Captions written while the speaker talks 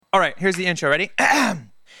All right, here's the intro. Ready?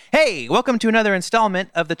 Hey, welcome to another installment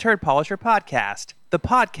of the Turd Polisher Podcast, the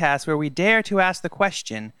podcast where we dare to ask the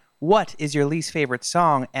question, what is your least favorite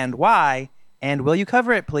song and why? And will you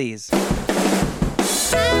cover it, please?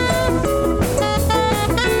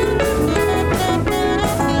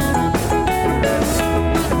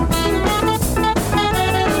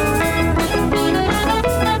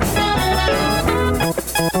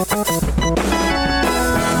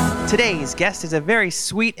 Today's guest is a very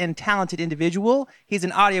sweet and talented individual. He's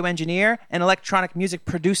an audio engineer, an electronic music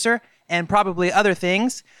producer, and probably other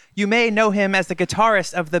things. You may know him as the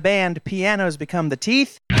guitarist of the band Pianos Become the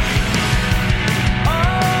Teeth.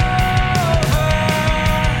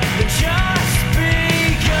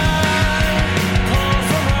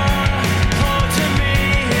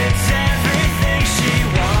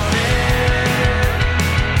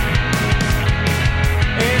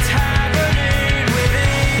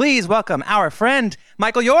 Please welcome our friend,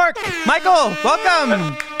 Michael York. Michael,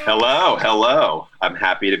 welcome. Hello. I'm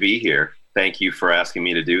happy to be here. Thank you for asking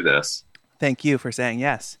me to do this. Thank you for saying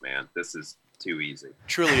yes. Man, this is too easy.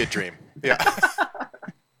 Truly a dream. Yeah.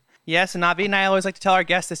 Yes, and Naveed and I always like to tell our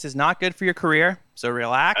guests this is not good for your career, so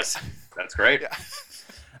relax. That's great.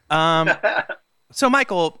 Yeah. So,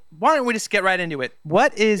 Michael, why don't we just get right into it?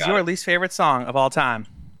 What is your least favorite song of all time?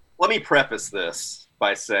 Let me preface this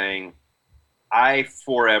by saying I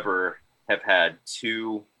forever have had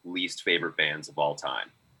two least favorite bands of all time.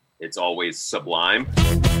 It's always Sublime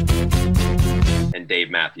and Dave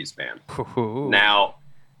Matthews Band. Ooh. Now,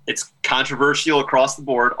 it's controversial across the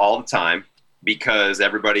board all the time because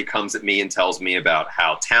everybody comes at me and tells me about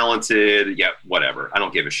how talented, whatever. I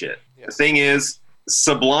don't give a shit. Yeah. The thing is,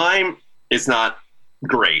 Sublime is not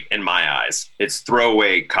great in my eyes. It's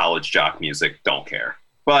throwaway college jock music. Don't care.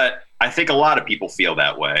 But I think a lot of people feel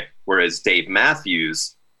that way. Whereas Dave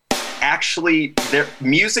Matthews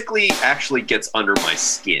musically gets under my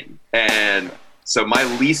skin. And so my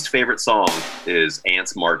least favorite song is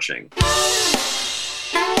Ants Marching.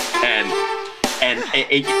 And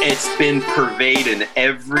it's been pervaded in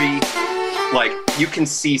every, you can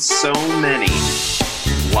see so many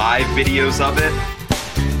live videos of it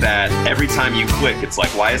that every time you click, it's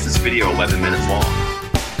like, why is this video 11 minutes long?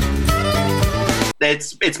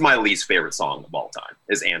 It's my least favorite song of all time,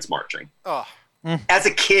 is Ants Marching. Oh. As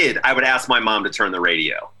a kid, I would ask my mom to turn the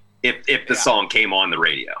radio if the song came on the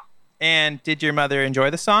radio. And did your mother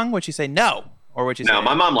enjoy the song? Would she say no? Or would she say... No,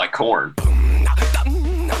 my mom liked Korn.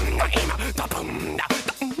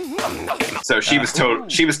 So she was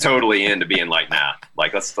totally into being like, nah,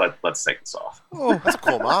 let's take this off. Oh, that's a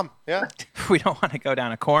cool mom. Yeah. We don't want to go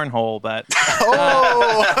down a cornhole, but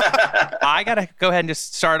Oh. I got to go ahead and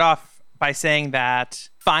just start off by saying that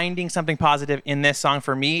finding something positive in this song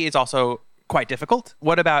for me is also quite difficult.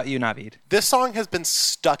 What about you, Naveed? This song has been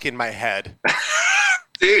stuck in my head.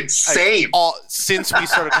 Dude, same. Since we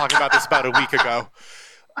started talking about this about a week ago.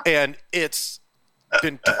 And it's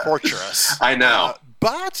been torturous. I know.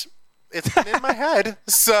 But it's been in my head.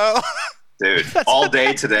 So, dude, all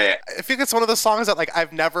day today. I think it's one of those songs that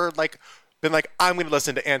I've never been I'm going to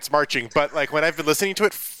listen to Ants Marching. But when I've been listening to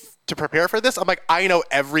it to prepare for this, I'm I know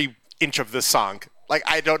every inch of this song.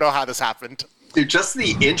 I don't know how this happened. Dude, just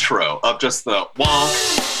the intro of just the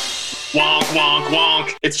wonk, wonk, wonk,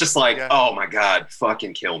 wonk. It's just oh my God,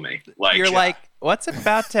 fucking kill me. You're what's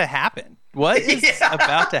about to happen? What is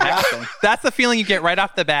about to happen? That's the feeling you get right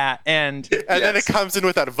off the bat. And then it comes in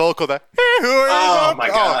with that vocal that, hey, who are you? Oh my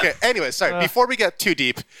God. Okay. Anyway, sorry. Before we get too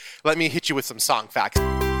deep, let me hit you with some song facts.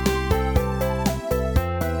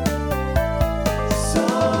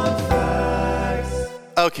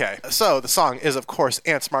 Okay, so the song is, of course,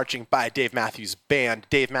 Ants Marching by Dave Matthews Band.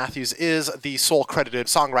 Dave Matthews is the sole credited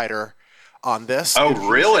songwriter on this. Oh,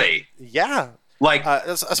 really? Yeah.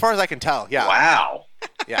 As far as I can tell, yeah. Wow.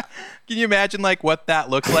 Yeah. Can you imagine, what that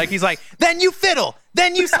looks like? He's then you fiddle,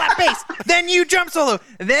 then you slap bass, then you drum solo,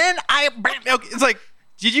 then I... It's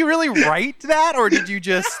did you really write that, or did you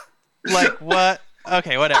just, what?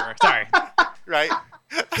 Okay, whatever. Sorry. Right?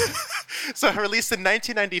 So released in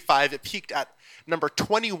 1995, it peaked at number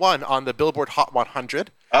 21 on the Billboard Hot 100.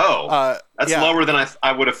 Oh, that's lower than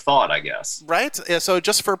I would have thought, I guess. Right? So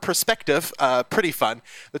just for perspective, pretty fun.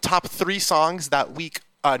 The top 3 songs that week,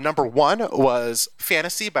 number 1 was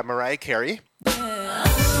Fantasy by Mariah Carey.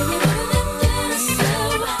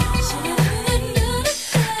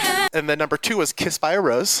 And then number 2 was Kiss by a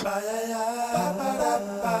Rose.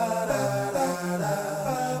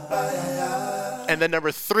 And then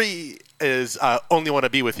number 3 is Only Wanna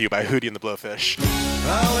Be With You by Hootie and the Blowfish.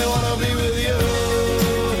 I only wanna be with you.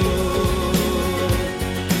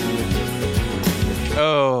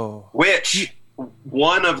 Oh. Which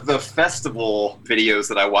one of the festival videos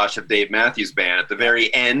that I watched of Dave Matthews Band, at the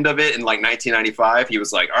very end of it in like 1995, he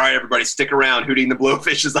was like, all right, everybody stick around. Hootie and the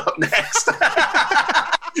Blowfish is up next.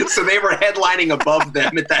 So they were headlining above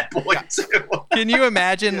them at that point too. Can you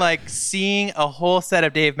imagine like seeing a whole set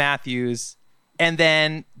of Dave Matthews and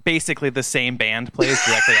then basically the same band plays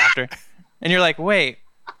directly after? And you're like, wait,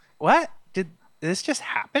 what? Did this just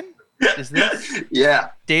happen? Is this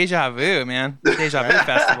deja vu, man? Deja vu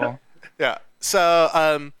festival. Yeah.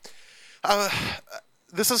 So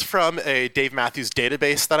this is from a Dave Matthews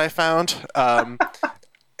database that I found.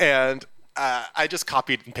 And I just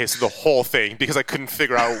copied and pasted the whole thing because I couldn't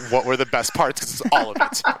figure out what were the best parts because it's all of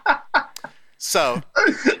it. So,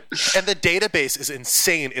 and the database is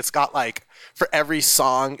insane. It's got like, for every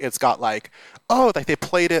song, it's got like, oh, like they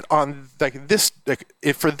played it on like this, like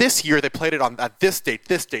for this year, they played it on at this date,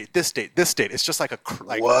 this date, this date, this date. It's just like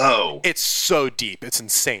whoa. It's so deep. It's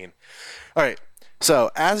insane. All right.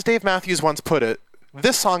 So as Dave Matthews once put it,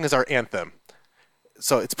 this song is our anthem.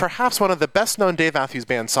 So it's perhaps one of the best-known Dave Matthews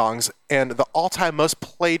Band songs and the all-time most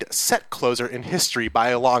played set closer in history by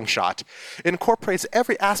a long shot. It incorporates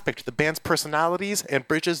every aspect of the band's personalities and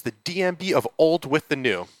bridges the DMB of old with the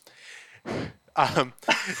new.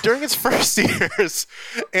 During its first years,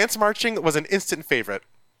 Ants Marching was an instant favorite.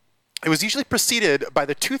 It was usually preceded by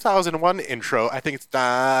the 2001 intro. I think it's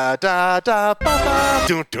da da da ba ba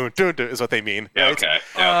dun dun dun dun is what they mean. Yeah, Right? okay.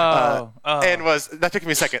 Yeah. And that took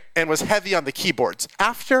me a second, and was heavy on the keyboards.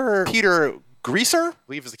 After Peter Greaser, I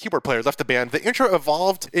believe is the keyboard player, left the band, the intro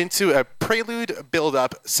evolved into a prelude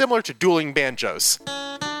build-up similar to dueling banjos.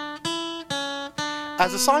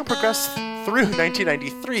 As the song progressed through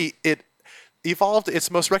 1993, it evolved its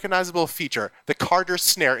most recognizable feature, the Carter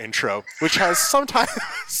snare intro, which has sometimes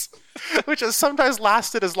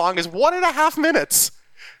lasted as long as 1.5 minutes.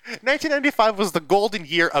 1995 was the golden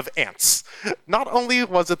year of Ants. Not only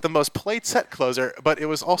was it the most played set closer, but it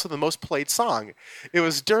was also the most played song. It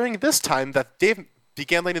was during this time that Dave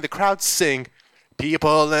began letting the crowd sing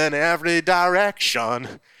 "People in Every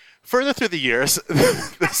Direction." Further through the years,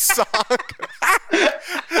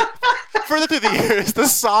 the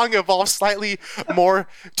song evolved slightly more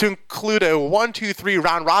to include a 1, 2, 3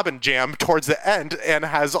 round robin jam towards the end, and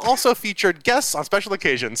has also featured guests on special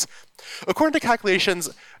occasions. According to calculations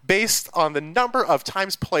based on the number of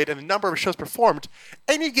times played and the number of shows performed,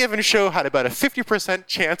 any given show had about a 50%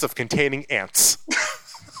 chance of containing ants.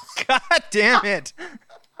 God damn it.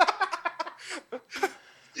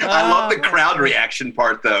 I love the crowd reaction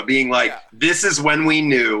part though, being like, this is when we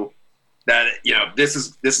knew that, you know, this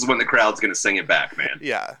is when the crowd's going to sing it back, man.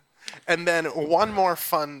 Yeah. And then one more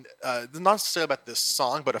fun, not necessarily about this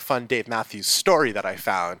song, but a fun Dave Matthews story that I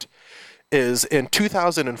found is in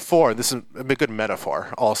 2004, this is a good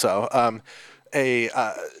metaphor also, a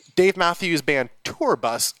Dave Matthews Band tour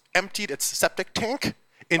bus emptied its septic tank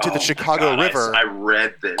into the Chicago River. I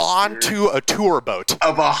read this. Onto a tour boat.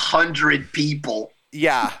 Of 100 people.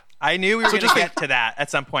 Yeah. I knew we were going to get to that at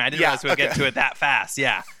some point. I didn't realize we would get to it that fast.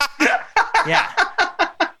 Yeah.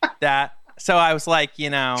 Yeah. So I was like, you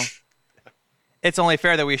know, it's only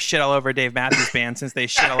fair that we shit all over Dave Matthews Band since they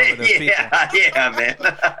shit all over those people. Yeah, man.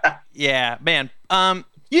 Yeah, man.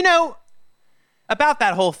 You know, about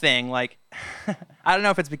that whole thing, like, I don't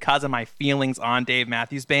know if it's because of my feelings on Dave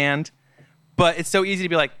Matthews Band, but it's so easy to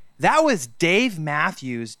be like, that was Dave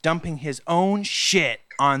Matthews dumping his own shit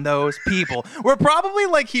on those people. Where probably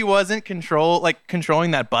like he wasn't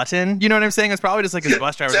controlling that button. You know what I'm saying? It's probably just like his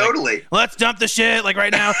bus driver. Totally. Like, let's dump the shit like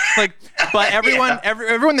right now. Like, but everyone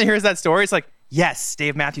that hears that story, it's like, yes,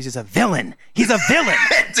 Dave Matthews is a villain. He's a villain.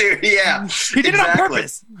 Dude, yeah. He did it on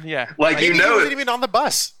purpose. Yeah. Like, Maybe you know. he wasn't even on the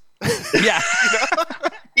bus. Yeah.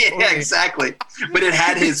 Yeah, exactly. But it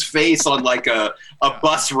had his face on like a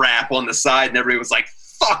bus wrap on the side, and everybody was like,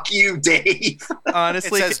 fuck you, Dave.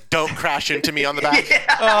 Honestly. It says, don't crash into me on the back.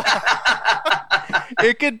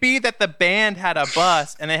 It could be that the band had a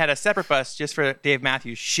bus, and they had a separate bus just for Dave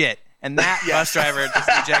Matthews shit. And that bus driver just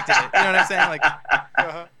rejected it. You know what I'm saying? Like,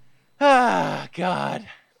 oh, God.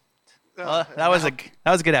 That was a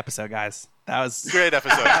good episode, guys. That was Great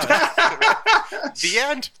episode. The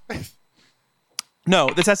end. No,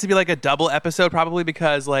 this has to be like a double episode probably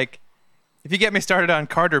because like if you get me started on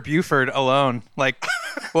Carter Buford alone, like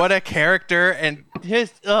what a character, and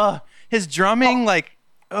his drumming, like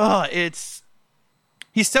he's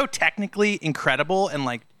so technically incredible, and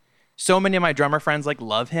like so many of my drummer friends like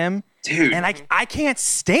love him. Dude. And I can't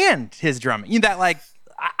stand his drumming. You know, that like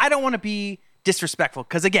I don't want to be disrespectful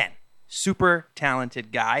because again, super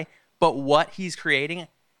talented guy, but what he's creating,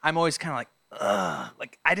 I'm always kind of like, ugh,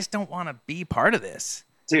 like I just don't want to be part of this.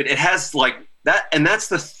 Dude, it has like that's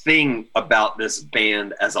the thing about this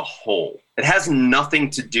band as a whole. It has nothing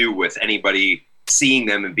to do with anybody seeing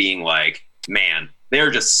them and being like, man,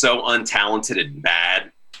 they're just so untalented and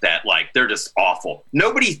bad that like they're just awful.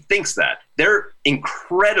 Nobody thinks that. They're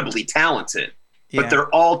incredibly talented, but they're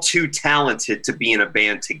all too talented to be in a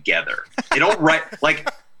band together. They don't write like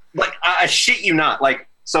I shit you not. Like,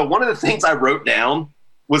 so one of the things I wrote down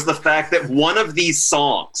was the fact that one of these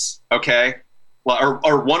songs, okay,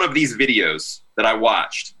 or one of these videos that I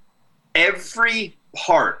watched, every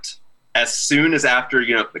part, as soon as after,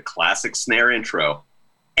 you know, the classic snare intro,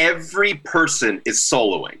 every person is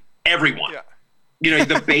soloing. Everyone. Yeah. You know,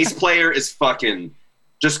 the bass player is fucking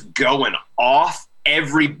just going off.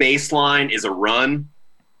 Every bass line is a run.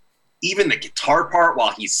 Even the guitar part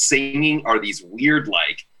while he's singing are these weird,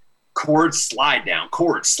 like, chord slide down.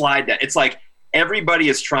 It's like everybody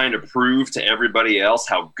is trying to prove to everybody else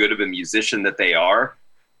how good of a musician that they are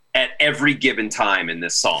at every given time in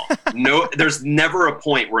this song. No, there's never a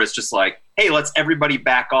point where it's just like, hey, let's everybody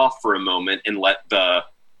back off for a moment and let the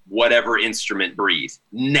whatever instrument breathe.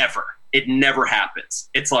 Never. It never happens.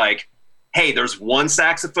 It's like, hey, there's one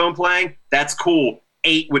saxophone playing. That's cool.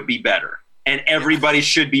 8 would be better. And everybody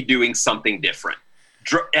should be doing something different.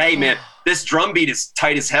 Hey, man, this drum beat is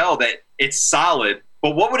tight as hell, that it's solid.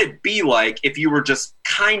 But what would it be like if you were just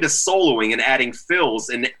kind of soloing and adding fills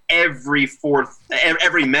in every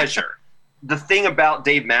measure? The thing about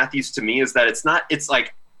Dave Matthews to me is that it's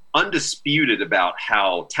like undisputed about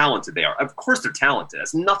how talented they are. Of course they're talented. It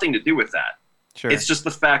has nothing to do with that. Sure. It's just the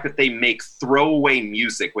fact that they make throwaway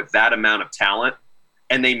music with that amount of talent,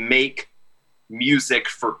 and they make music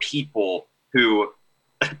for people who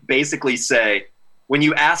basically say, when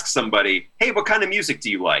you ask somebody, hey, what kind of music do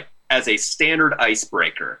you like? As a standard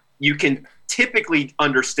icebreaker, you can typically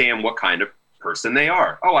understand what kind of person they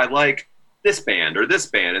are. Oh, I like this band or this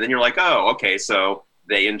band. And then you're like, oh, okay, so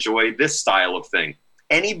they enjoy this style of thing.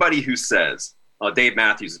 Anybody who says, oh, Dave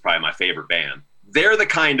Matthews is probably my favorite band, they're the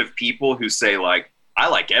kind of people who say, like, I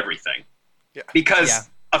like everything. Yeah. Because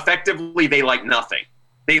effectively they like nothing.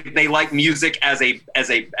 They like music as a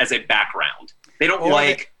background. They don't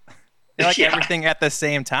like... They like everything at the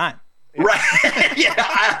same time. Right. Yeah,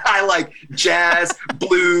 I like jazz,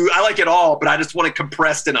 blue. I like it all, but I just want it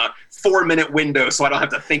compressed in a 4-minute window so I don't have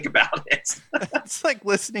to think about it. It's like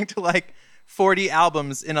listening to like 40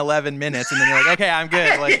 albums in 11 minutes, and then you're like, okay, I'm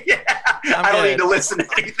good. Like, I don't need to listen to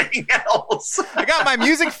anything else. I got my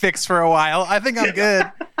music fixed for a while. I think I'm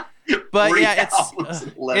good. But yeah,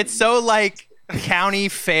 it's so like county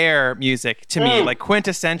fair music to me, like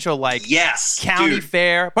quintessential, like county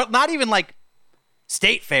fair, but not even like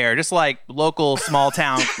state fair, just like local small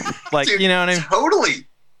town, like, dude, you know what I mean? Totally.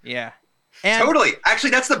 Yeah. Totally.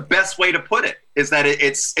 Actually, that's the best way to put it, is that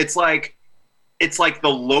it's like the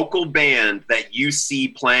local band that you see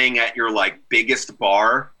playing at your like biggest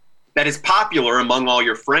bar that is popular among all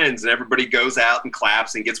your friends, and everybody goes out and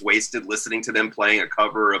claps and gets wasted listening to them playing a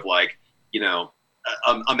cover of like, you know,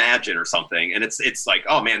 Imagine or something. And it's like,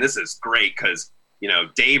 oh man, this is great because, you know,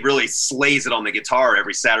 Dave really slays it on the guitar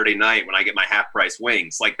every Saturday night when I get my half price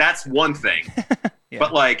wings. Like, that's one thing.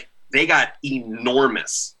 But like, they got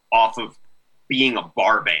enormous off of being a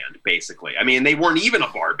bar band, basically. I mean, they weren't even a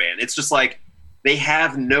bar band. It's just like, they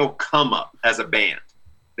have no come up as a band.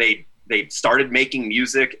 They started making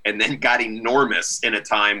music and then got enormous in a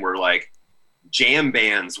time where like jam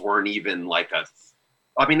bands weren't even like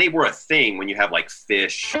they were a thing when you have like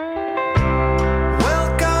Fish.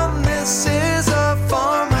 Welcome, this is a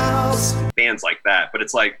farmhouse. Bands like that. But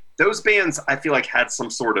it's like, those bands, I feel like, had some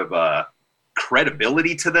sort of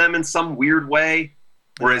credibility to them in some weird way.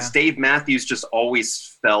 Whereas Dave Matthews just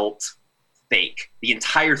always felt fake. The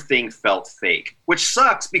entire thing felt fake, which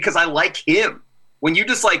sucks because I like him. When you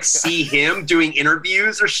just like see him doing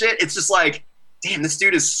interviews or shit, it's just like, damn, this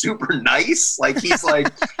dude is super nice. Like, he's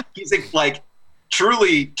like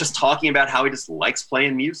truly just talking about how he just likes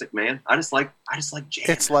playing music, man. I just like jam.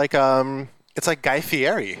 It's like Guy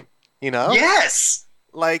Fieri, you know? Yes.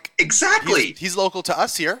 Like, exactly. He's local to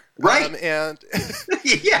us here, right? And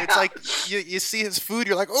it's like you see his food,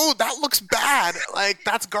 you're like, oh, that looks bad. Like,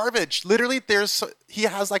 that's garbage. Literally, he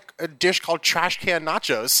has like a dish called trash can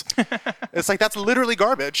nachos. It's like, that's literally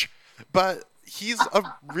garbage, but he's a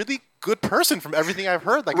really good person from everything I've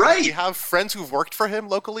heard. Like, right. We have friends who've worked for him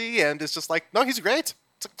locally, and it's just like, no, he's great.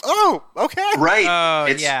 It's like, oh, okay, right. Oh,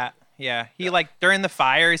 yeah. He like during the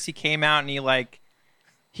fires, he came out and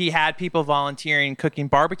he had people volunteering cooking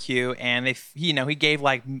barbecue, and he gave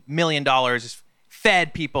like $1 million, just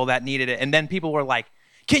fed people that needed it. And then people were like,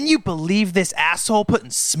 can you believe this asshole putting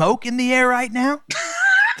smoke in the air right now?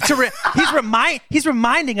 He's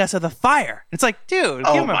reminding us of the fire. It's like, dude,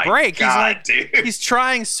 give him a break. God, he's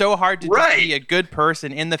trying so hard to Right. be a good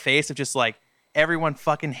person in the face of just like everyone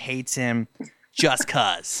fucking hates him just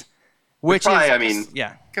cuz. Which Probably, is, I mean,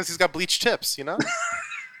 yeah, Because he's got bleached tips, you know?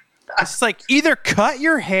 it's just like either cut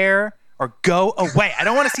your hair or go away. I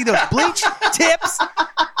don't want to see those bleached tips.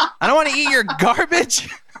 I don't want to eat your garbage.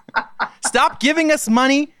 Stop giving us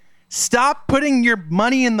money. Stop putting your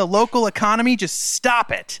money in the local economy. Just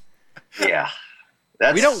stop it. yeah.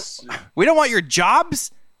 That's, We don't want your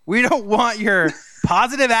jobs. We don't want your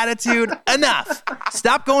positive attitude. Enough.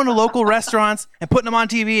 Stop going to local restaurants and putting them on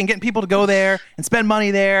TV and getting people to go there and spend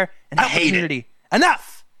money there and help the hate it. community.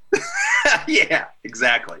 Enough. yeah,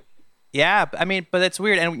 exactly. Yeah, I mean, but it's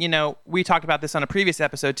weird. And, you know, we talked about this on a previous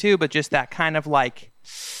episode too, but just that kind of like,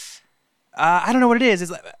 I don't know what it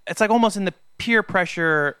is. It's like almost in the peer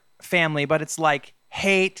pressure family, but it's like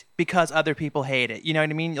hate because other people hate it. You know what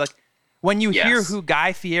I mean? Like when you hear who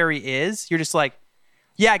Guy Fieri is, you're just like,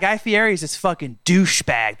 yeah, Guy Fieri is this fucking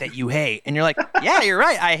douchebag that you hate. And you're like, yeah, you're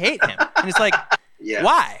right. I hate him. And it's like,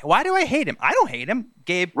 why? Why do I hate him? I don't hate him.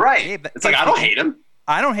 Gabe. It's like, I don't hate him.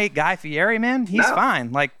 I don't hate Guy Fieri, man. He's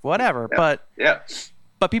fine. Like, whatever. Yeah.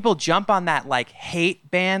 But people jump on that, like,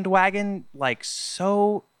 hate bandwagon, like,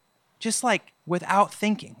 so just, like, without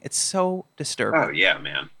thinking. It's so disturbing. Oh, yeah,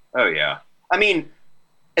 man. Oh, yeah. I mean,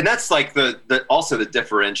 and that's, like, also the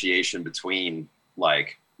differentiation between,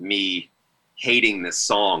 like, me hating this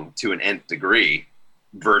song to an nth degree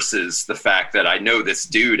versus the fact that I know this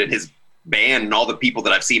dude and his band and all the people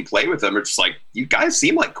that I've seen play with them are just like, you guys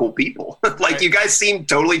seem like cool people. Like, you guys seem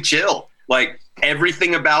totally chill. Like,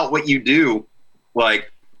 everything about what you do,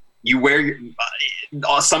 like, you wear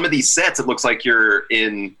some of these sets, it looks like you're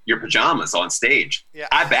in your pajamas on stage. Yeah.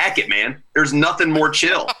 I back it, man. There's nothing more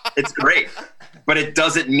chill. It's great. But it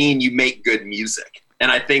doesn't mean you make good music.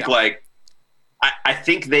 And I think, like, I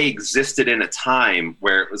think they existed in a time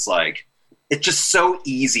where it was like, it's just so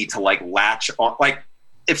easy to, like, latch on. Like,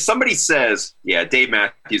 if somebody says, yeah, Dave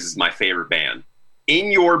Matthews is my favorite band,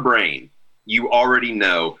 in your brain, you already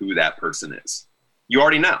know who that person is. You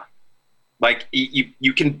already know. Like,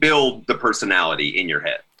 you can build the personality in your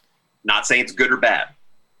head. Not saying it's good or bad,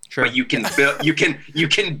 but you can build you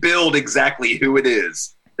can build exactly who it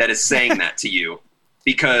is that is saying that to you.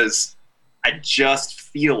 Because I just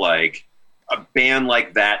feel like a band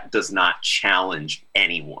like that does not challenge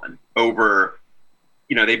anyone over,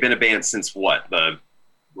 you know, they've been a band since what, the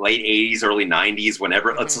late 80s, early 90s, whenever.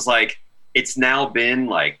 It's just like, it's now been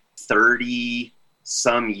like 30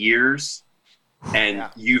 some years and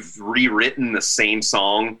you've rewritten the same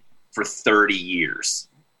song for 30 years.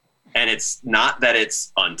 And it's not that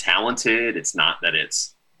it's untalented. It's not that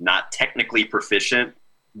it's not technically proficient,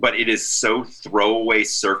 but it is so throwaway,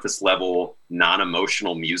 surface level,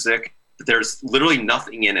 non-emotional music that there's literally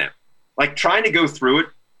nothing in it. Like, trying to go through it,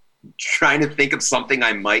 trying to think of something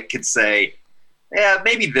I could say, yeah,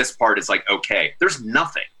 maybe this part is like, okay. There's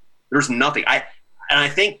nothing. And I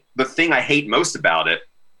think the thing I hate most about it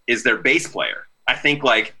is their bass player. I think,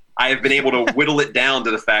 like, I have been able to whittle it down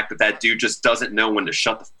to the fact that dude just doesn't know when to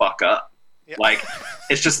shut the fuck up. Yeah. Like,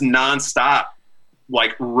 it's just nonstop,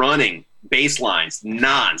 like, running bass lines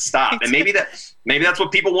nonstop. And maybe that's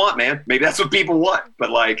what people want, man. Maybe that's what people want. But,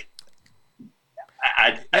 like,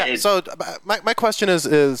 so my question is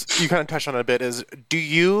you kind of touched on it a bit, is do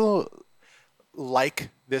you like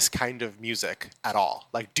this kind of music at all?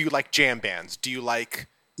 Like, do you like jam bands? Do you like,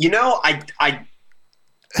 you know, I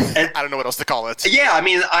don't know what else to call it. Yeah, I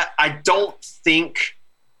mean, I don't think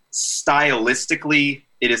stylistically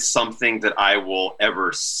it is something that I will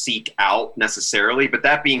ever seek out necessarily. But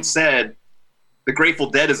that being said, the Grateful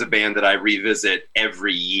Dead is a band that I revisit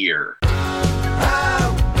every year.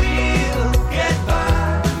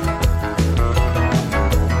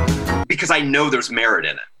 Because I know there's merit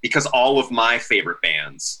in it. Because all of my favorite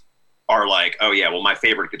bands are like, oh yeah, well, my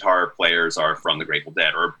favorite guitar players are from the Grateful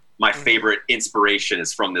Dead, or my favorite inspiration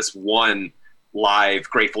is from this one live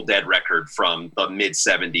Grateful Dead record from the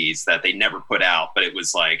mid-'70s that they never put out, but it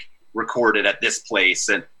was like recorded at this place.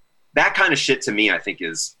 And that kind of shit to me, I think,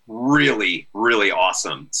 is really, really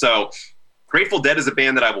awesome. So Grateful Dead is a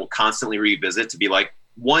band that I will constantly revisit to be like,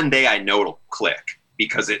 one day I know it'll click,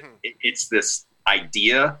 because it's this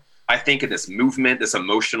idea, I think, in this movement, this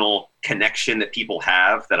emotional connection that people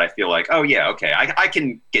have, that I feel like, oh yeah, okay, I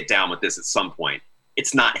can get down with this at some point.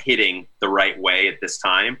 It's not hitting the right way at this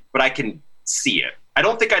time, but I can see it. I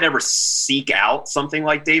don't think I'd ever seek out something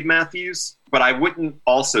like Dave Matthews, but I wouldn't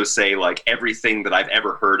also say, like, everything that I've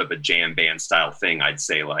ever heard of a jam band style thing, I'd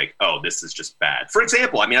say, like, oh, this is just bad. For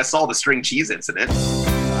example, I mean, I saw the String Cheese Incident.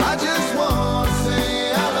 I just want to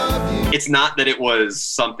say I it's not that it was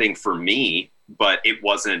something for me, but it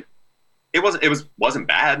wasn't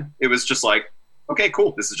bad. It was just like, okay,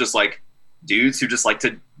 cool. This is just like dudes who just like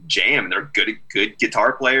to jam. They're good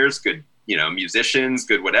guitar players, good, musicians,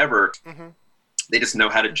 good whatever. Mm-hmm. They just know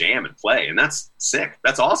how to jam and play, and that's sick.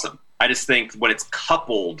 That's awesome. I just think when it's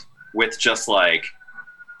coupled with just like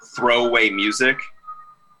throwaway music,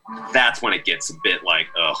 that's when it gets a bit like,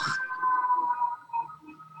 ugh.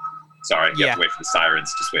 Sorry, you have to wait for the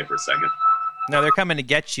sirens. Just wait for a second. No, they're coming to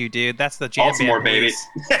get you, dude. That's the jam Baltimore, band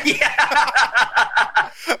baby. Yeah.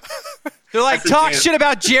 They're like, talk shit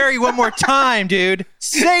about Jerry one more time, dude.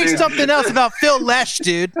 Say something else about Phil Lesh,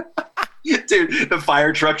 dude. Dude, the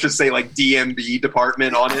fire truck should say like DMV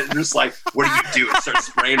department on it. And just like, what are you doing? Start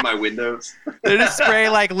spraying my windows. They just spray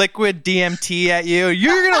like liquid DMT at you.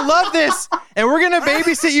 You're going to love this. And we're going to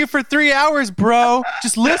babysit you for 3 hours, bro.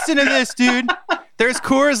 Just listen to this, dude. There's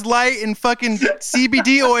Coors Light and fucking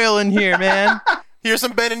CBD oil in here, man. Here's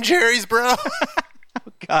some Ben & Jerry's, bro.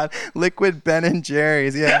 Oh, God. Liquid Ben &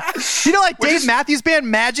 Jerry's, yeah. You know, like Dave Matthews Band,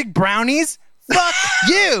 Magic Brownies? Fuck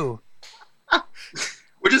you.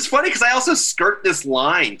 Which is funny because I also skirt this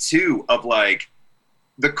line, too, of like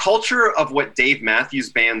the culture of what Dave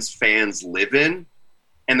Matthews Band's fans live in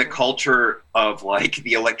and the culture of like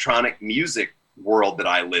the electronic music world that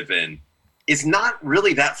I live in is not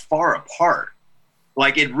really that far apart.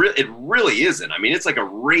 Like it really isn't. I mean, it's like a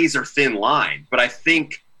razor thin line, but I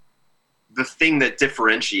think the thing that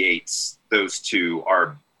differentiates those two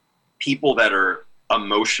are people that are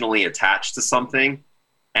emotionally attached to something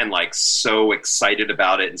and like so excited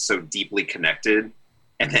about it and so deeply connected,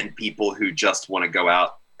 and then people who just want to go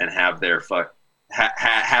out and have their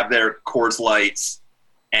have their Coors Lights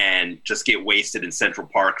and just get wasted in Central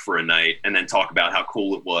Park for a night and then talk about how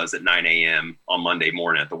cool it was at 9 a.m. on Monday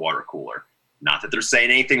morning at the water cooler. Not that they're saying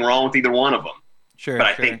anything wrong with either one of them. Sure, but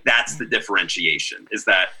I think that's the differentiation, is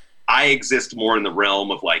that I exist more in the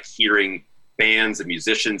realm of like hearing bands and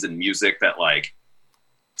musicians and music that like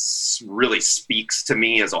really speaks to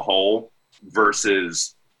me as a whole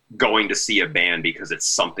versus going to see a band because it's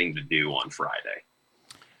something to do on Friday.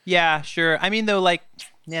 Yeah, sure. I mean, though, like,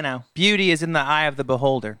 beauty is in the eye of the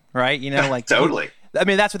beholder, right? Like totally. I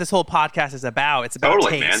mean, that's what this whole podcast is about. It's about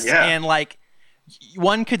totally, taste. Man. Yeah. And like,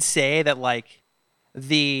 one could say that like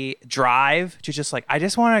the drive to just like, I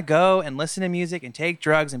just want to go and listen to music and take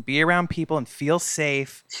drugs and be around people and feel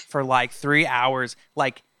safe for like 3 hours.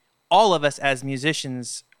 Like all of us as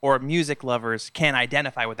musicians or music lovers can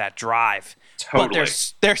identify with that drive. Totally.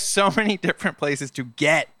 But there's so many different places to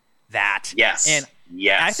get that. Yes. And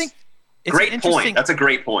yes. I think it's great point. That's a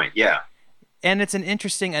great point. Yeah. And it's an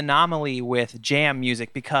interesting anomaly with jam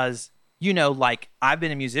music because, like I've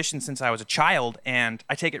been a musician since I was a child and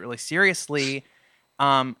I take it really seriously.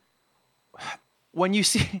 When you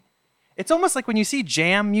see, it's almost like when you see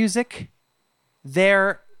jam music,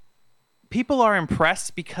 people are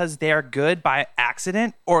impressed because they're good by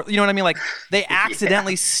accident, or you know what I mean? Like they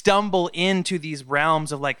accidentally stumble into these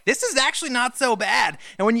realms of like, this is actually not so bad.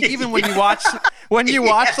 And when you watch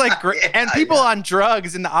and people on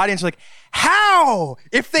drugs in the audience are like, how,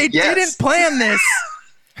 if they didn't plan this,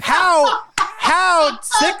 how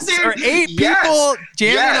 6 or 8 people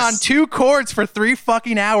jamming on 2 chords for 3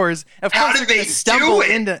 fucking hours, of course they're going to stumble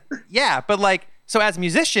into, but like, so as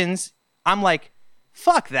musicians, I'm like,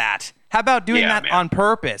 fuck that. How about doing that on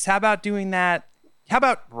purpose? How about doing that? How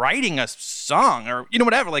about writing a song or,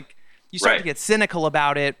 whatever? Like you start to get cynical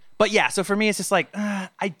about it. But yeah, so for me, it's just like,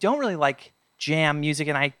 I don't really like jam music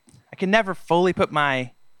and I can never fully put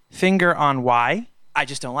my finger on why. I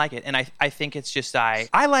just don't like it. And I think it's just, I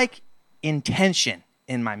like intention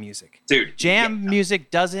in my music. Dude. Jam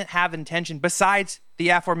music doesn't have intention besides the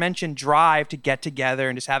aforementioned drive to get together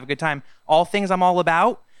and just have a good time. All things I'm all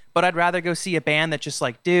about, but I'd rather go see a band that's just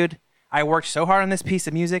like, dude, I worked so hard on this piece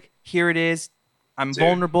of music. Here it is. I'm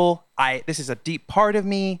vulnerable. This is a deep part of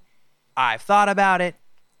me. I've thought about it,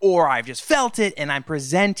 or I've just felt it, and I'm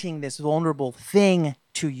presenting this vulnerable thing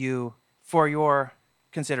to you for your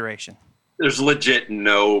consideration. There's legit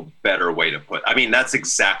no better way to put it. I mean, that's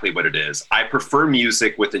exactly what it is. I prefer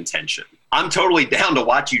music with intention. I'm totally down to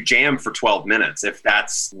watch you jam for 12 minutes if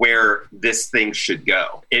that's where this thing should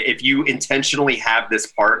go. If you intentionally have this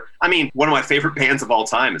part. I mean, one of my favorite bands of all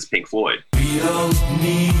time is Pink Floyd. We don't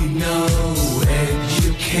need no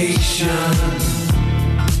education.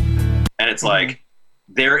 And it's like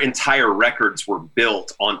their entire records were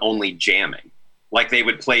built on only jamming. Like they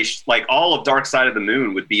would play, like all of Dark Side of the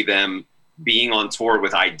Moon would be them being on tour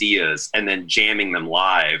with ideas and then jamming them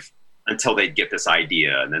live until they'd get this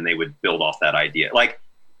idea, and then they would build off that idea. Like,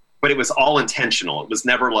 but it was all intentional. It was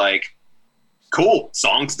never like, cool,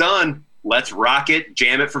 song's done. let's rock it,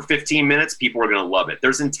 jam it for 15 minutes. People are going to love it.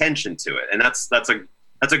 There's intention to it. And that's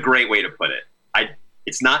a great way to put it.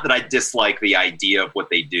 It's not that I dislike the idea of what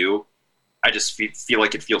they do. I just feel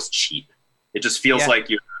like it feels cheap. It just feels like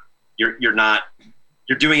you're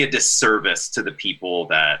doing a disservice to the people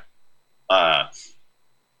that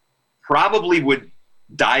probably would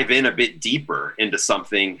dive in a bit deeper into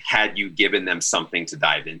something had you given them something to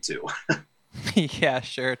dive into. Yeah,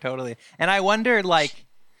 sure, totally. And I wonder, like,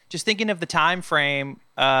 just thinking of the time frame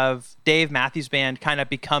of Dave Matthews Band kind of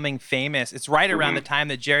becoming famous, it's right around the time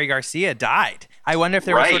that Jerry Garcia died. I wonder if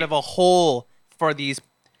there was sort of a hole for these.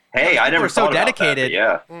 Hey, I never thought so dedicated.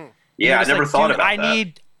 about that. Yeah, I never thought about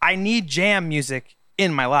that. I need jam music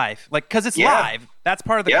in my life, like, because it's live. That's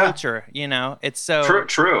part of the culture, you know. It's so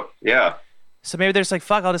true. Yeah. So maybe there's like,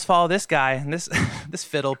 fuck, I'll just follow this guy and this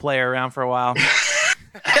fiddle player around for a while.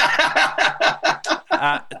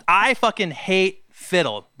 I fucking hate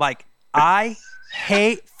fiddle. Like, I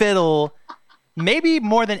hate fiddle maybe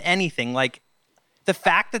more than anything. Like, the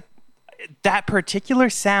fact that particular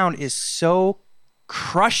sound is so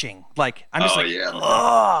crushing. Like, I'm just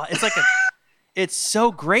ugh. It's like it's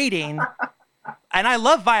so grating. And I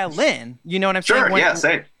love violin. You know what I'm saying? Sure,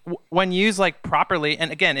 same. When used like properly,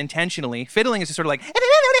 and again, intentionally, fiddling is just sort of like,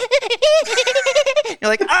 you're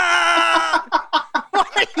like, ah,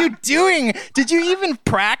 what are you doing? Did you even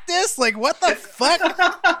practice? Like, what the fuck?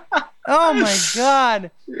 Oh my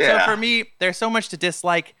God. Yeah. So for me, there's so much to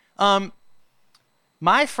dislike.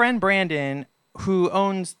 My friend Brandon, who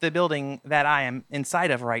owns the building that I am inside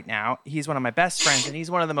of right now, he's one of my best friends, and he's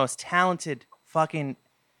one of the most talented fucking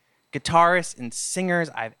guitarists and singers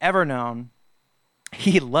I've ever known.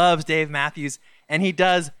 He loves Dave Matthews, and he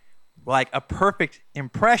does like a perfect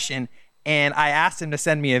impression. And I asked him to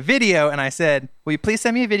send me a video, and I said, will you please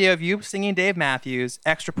send me a video of you singing Dave Matthews?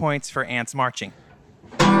 Extra points for ants marching.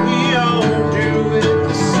 We all do it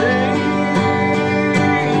the same.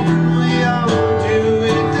 We all do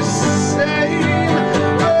it the same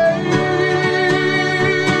way.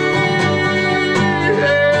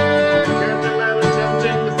 Captain Man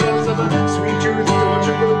attempting the films of a sweet truth,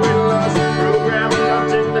 torture, weight loss program,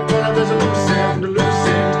 adopting the corner, there's a loose end,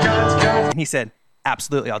 cats. And he said,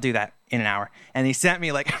 absolutely, I'll do that in an hour. And he sent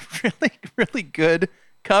me like a really, really good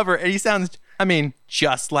cover. And he sounds, I mean,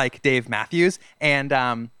 just like Dave Matthews. And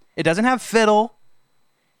it doesn't have fiddle.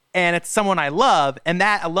 And it's someone I love. And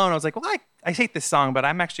that alone, I was like, well, I hate this song, but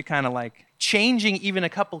I'm actually kind of like changing even a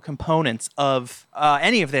couple components of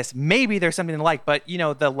any of this. Maybe there's something to like. But, you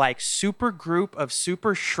know, the like super group of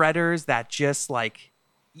super shredders that just like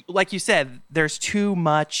you said, there's too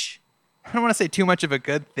much. I don't want to say too much of a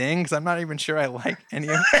good thing because I'm not even sure I like any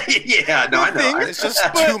of it. Yeah, no, I know. It's just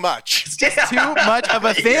too much. It's just too much of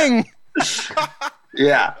a thing.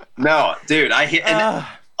 Yeah. No, dude, like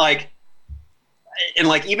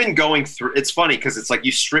even going through, it's funny because it's like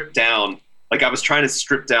you strip down, like I was trying to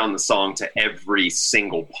strip down the song to every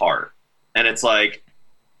single part. And it's like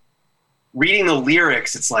reading the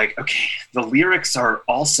lyrics, it's like, okay, the lyrics are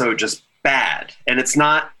also just bad. And it's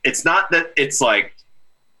not that it's like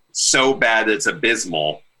so bad that it's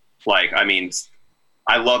abysmal. Like, I mean,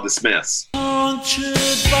 I love the Smiths. Haunted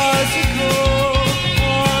bicycle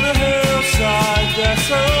on a hillside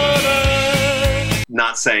desolate.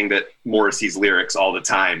 Not saying that Morrissey's lyrics all the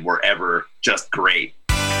time were ever just great.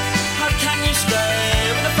 How can you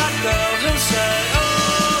stay with a fat girl who'll say,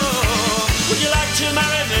 oh, would you like to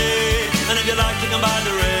marry me? And if you like to come by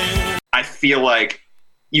the ring. I feel like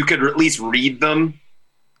you could at least read them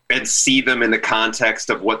and see them in the context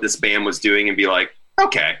of what this band was doing and be like,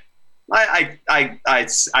 okay, I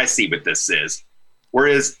see what this is.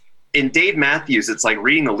 Whereas in Dave Matthews, it's like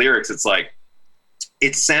reading the lyrics, it's like,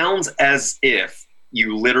 it sounds as if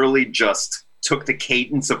you literally just took the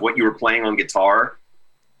cadence of what you were playing on guitar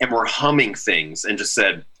and were humming things and just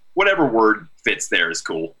said, whatever word fits there is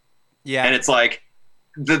cool. Yeah. And it's like,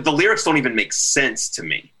 the lyrics don't even make sense to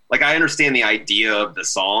me. Like, I understand the idea of the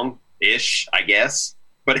song-ish, I guess,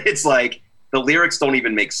 but it's like the lyrics don't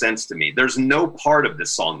even make sense to me. There's no part of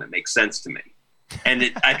this song that makes sense to me.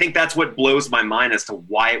 And I think that's what blows my mind as to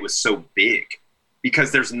why it was so big.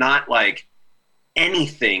 Because there's not like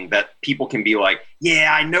anything that people can be like,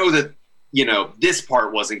 yeah, I know that, you know, this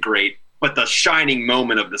part wasn't great, but the shining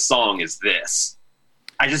moment of the song is this.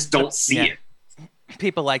 I just don't see it.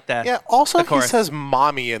 People like that. Yeah, also he chorus. says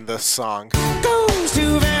mommy in this song. Goes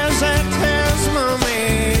to visit his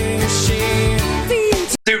mommy. She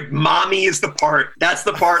feeds. Dude, mommy is the part. That's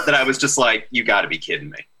the part that I was just like, you got to be kidding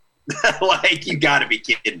me. Like, you got to be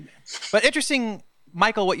kidding me. But interesting,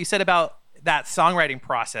 Michael, what you said about that songwriting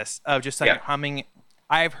process of just like humming.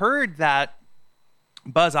 I've heard that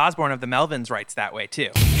Buzz Osborne of the Melvins writes that way too.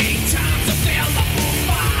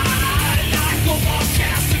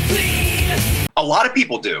 A lot of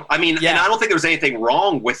people do. I mean, Yeah. and I don't think there's anything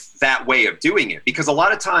wrong with that way of doing it, because a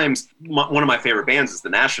lot of times one of my favorite bands is The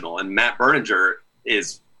National, and Matt Berninger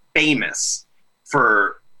is famous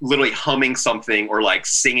for literally humming something or like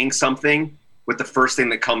singing something with the first thing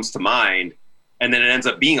that comes to mind, and then it ends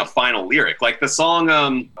up being a final lyric. Like the song,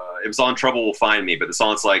 it was on Trouble Will Find Me, but the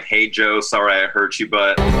song's like, "Hey Joe, sorry I hurt you,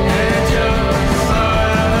 but..."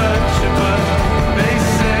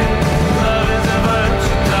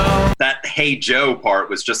 That "Hey Joe" part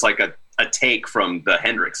was just like a take from the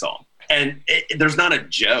Hendrix song. And there's not a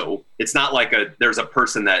Joe. It's not like there's a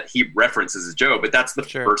person that he references as Joe, but that's the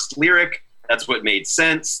first lyric. That's what made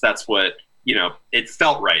sense. That's what, it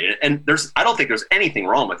felt right. And I don't think there's anything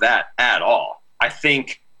wrong with that at all. I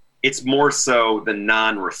think it's more so the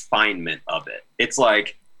non-refinement of it. It's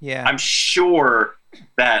like, I'm sure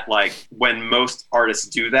that like when most artists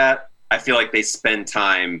do that, I feel like they spend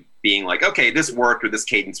time being like, okay, this worked or this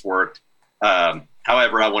cadence worked.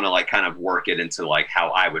 However, I want to like kind of work it into like how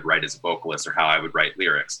I would write as a vocalist or how I would write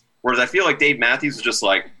lyrics. Whereas I feel like Dave Matthews was just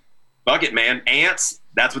like, fuck it, man. Ants.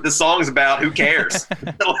 That's what this song is about. Who cares?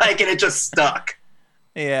 And it just stuck.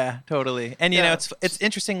 Yeah, totally. And it's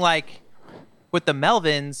interesting. Like with the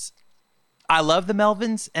Melvins, I love the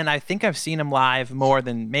Melvins, and I think I've seen them live more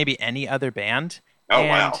than maybe any other band. Oh,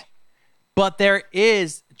 wow. But there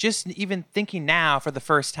is, just even thinking now for the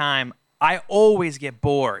first time, I always get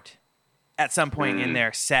bored at some point in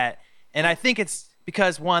their set. And I think it's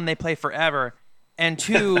because, one, they play forever, and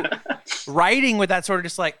two, writing with that sort of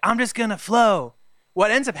just like, I'm just going to flow. What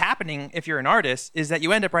ends up happening if you're an artist is that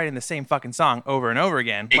you end up writing the same fucking song over and over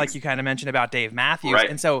again, like you kind of mentioned about Dave Matthews. Right.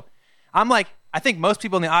 And so I'm like, I think most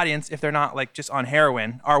people in the audience, if they're not like just on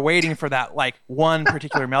heroin, are waiting for that like one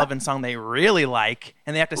particular Melvin song they really like,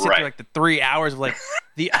 and they have to sit through like the 3 hours of like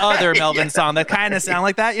the other Melvin song that kind of sound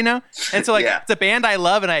like that, And so like it's a band I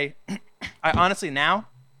love, and I honestly now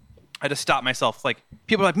I just stop myself. Like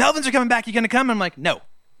people are like, Melvins are coming back, you gonna come? And I'm like, no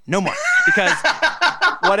more, because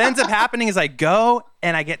what ends up happening is I go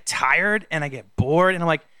and I get tired and I get bored, and I'm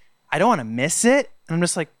like, I don't want to miss it. And I'm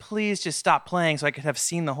just like, please just stop playing so I could have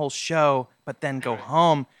seen the whole show, but then go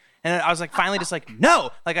home. And I was like, finally just like,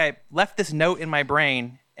 no. Like I left this note in my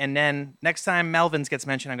brain, and then next time Melvins gets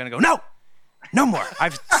mentioned, I'm going to go, no more.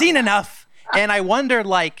 I've seen enough. And I wonder,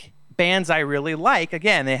 like, bands I really like,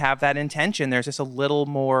 again, they have that intention. There's just a little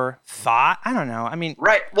more thought. I don't know. I mean.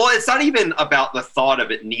 Right. Well, it's not even about the thought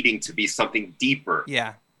of it needing to be something deeper.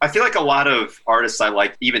 Yeah. I feel like a lot of artists I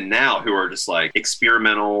like even now who are just like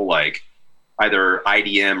experimental, like either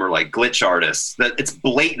IDM or like glitch artists, that it's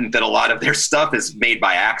blatant that a lot of their stuff is made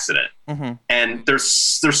by accident. Mm-hmm. And there's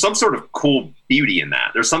some sort of cool beauty in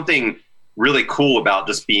that. There's something really cool about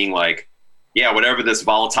just being like, yeah, whatever this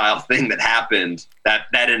volatile thing that happened, that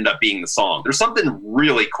ended up being the song. There's something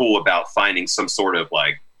really cool about finding some sort of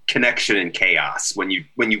like connection in chaos when you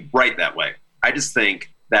write that way. I just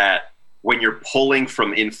think that when you're pulling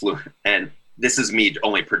from influence, and this is me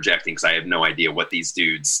only projecting because I have no idea what these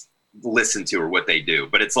dudes listen to or what they do,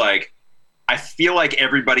 but it's like, I feel like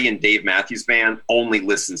everybody in Dave Matthews Band only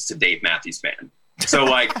listens to Dave Matthews Band. So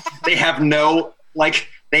like they have nothing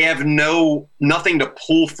to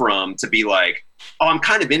pull from to be like, oh, I'm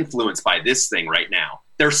kind of influenced by this thing right now.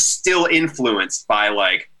 They're still influenced by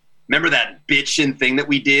like, remember that bitchin' thing that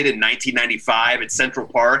we did in 1995 at Central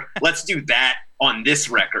Park? Let's do that on this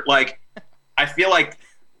record. Like, I feel like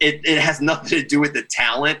it has nothing to do with the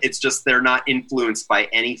talent. It's just they're not influenced by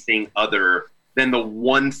anything other than the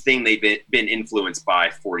one thing they've been influenced by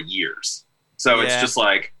for years. So it's just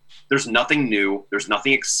like, there's nothing new. There's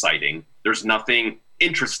nothing exciting. There's nothing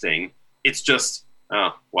interesting. It's just,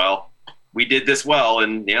 oh, well, we did this well,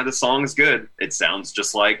 and yeah, the song is good. It sounds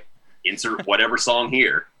just like insert whatever song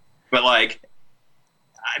here. But like,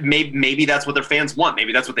 maybe that's what their fans want.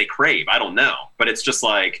 Maybe that's what they crave. I don't know. But it's just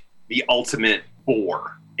like the ultimate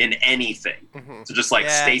bore in anything. Mm-hmm. So just like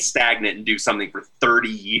stay stagnant and do something for 30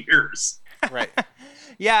 years. Right.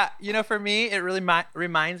 Yeah. For me, it really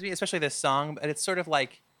reminds me, especially this song, but it's sort of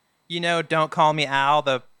like, Don't Call Me Al,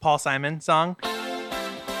 the Paul Simon song.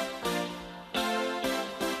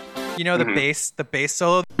 The bass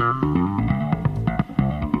solo.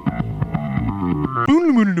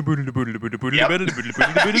 You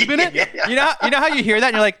know how you hear that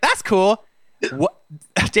and you're like, that's cool. What?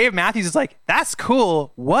 Dave Matthews is like, that's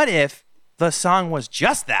cool. What if the song was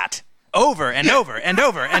just that over and over and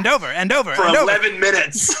over and over and over for and 11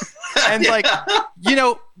 minutes? And like,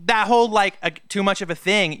 that whole like too much of a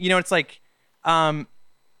thing. It's like the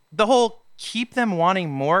whole keep them wanting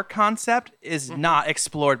more concept is not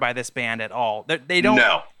explored by this band at all. They don't.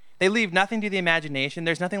 No. They leave nothing to the imagination.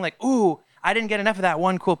 There's nothing like, ooh, I didn't get enough of that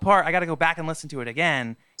one cool part. I got to go back and listen to it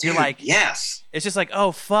again. You're Dude, like, yes. it's just like,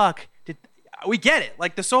 oh fuck, we get it.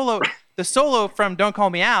 Like the solo from "Don't Call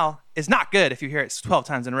Me Al" is not good if you hear it 12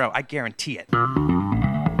 times in a row. I guarantee it.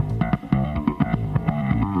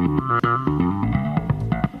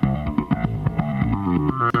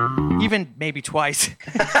 Even maybe twice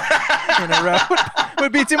in a row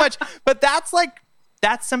would be too much. But that's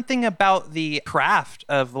something about the craft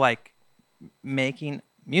of like making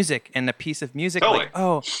music and a piece of music. Totally. Like,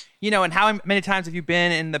 oh, and how many times have you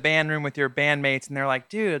been in the band room with your bandmates and they're like,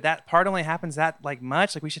 dude, that part only happens that like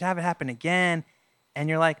much. Like we should have it happen again. And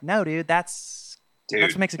you're like, no, dude, that's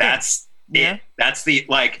what makes it good. That's it. That's the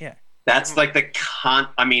that's like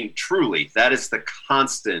the truly, that is the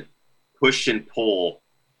constant push and pull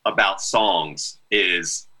about songs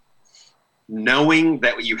is knowing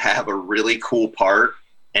that you have a really cool part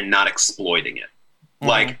and not exploiting it.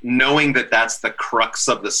 Like knowing that that's the crux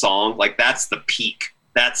of the song, like that's the peak,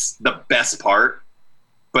 that's the best part,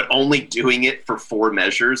 but only doing it for 4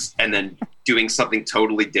 measures and then doing something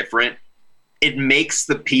totally different. It makes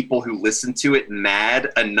the people who listen to it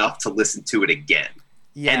mad enough to listen to it again.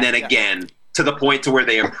 Yeah, and then again, to the point to where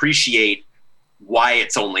they appreciate why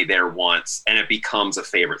it's only there once and it becomes a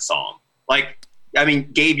favorite song. Like, I mean,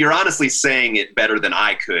 Gabe, you're honestly saying it better than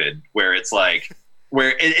I could, where it's like,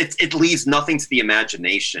 where it leaves nothing to the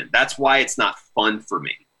imagination. That's why it's not fun for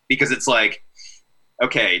me, because it's like,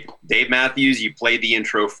 okay, Dave Matthews, you played the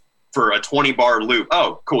intro for a 20-bar loop.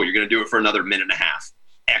 Oh, cool. You're going to do it for another minute and a half.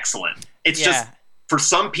 Excellent. It's just for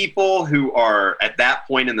some people who are at that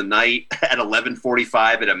point in the night at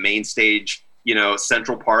 11:45 at a main stage,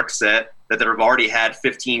 Central Park set that have already had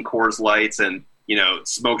 15 Coors Lights and,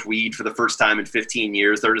 smoked weed for the first time in 15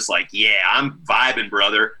 years. They're just like, yeah, I'm vibing,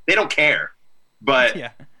 brother. They don't care. But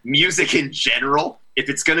music in general, if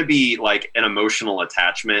it's going to be like an emotional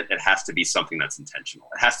attachment, it has to be something that's intentional.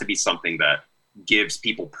 It has to be something that gives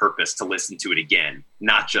people purpose to listen to it again,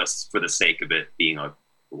 not just for the sake of it being a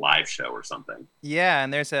live show or something. Yeah,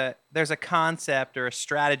 and there's a concept or a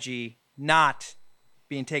strategy not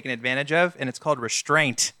being taken advantage of, and it's called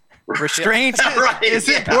restraint. Restraint is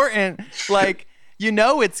important. Like,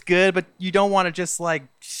 it's good, but you don't want to just like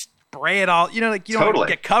spray it all. You don't want to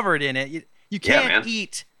get covered in it. You can't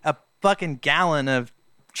eat a fucking gallon of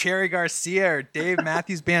Cherry Garcia or Dave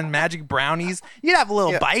Matthews Band Magic Brownies. You can have a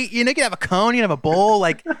little bite. You can have a cone. You can have a bowl.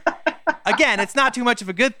 Like, again, it's not too much of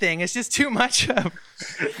a good thing. It's just too much of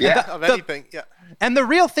anything. Yeah. And the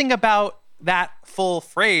real thing about that full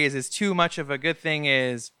phrase is too much of a good thing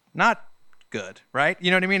is not good, right?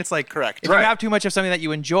 You know what I mean? It's like, correct. If you have too much of something that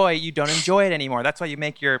you enjoy, you don't enjoy it anymore. That's why you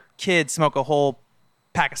make your kid smoke a whole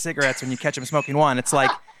pack of cigarettes when you catch them smoking one. It's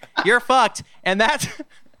like, you're fucked. And that's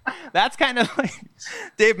kind of like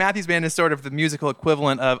Dave Matthews Band is sort of the musical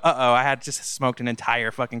equivalent of, I had just smoked an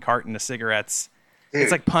entire fucking carton of cigarettes. Dude,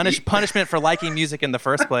 it's like punishment for liking music in the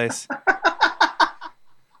first place.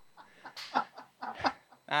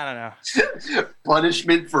 I don't know.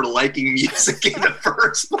 Punishment for liking music in the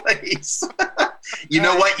first place. You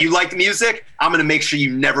know what? You liked music? I'm going to make sure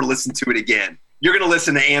you never listen to it again. You're going to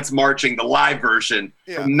listen to Ants Marching, the live version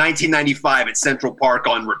from 1995 at Central Park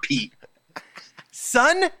on repeat.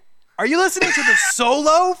 Son, are you listening to the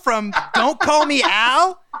solo from Don't Call Me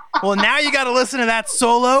Al? Well, now you got to listen to that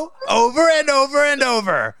solo over and over and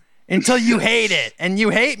over until you hate it, and you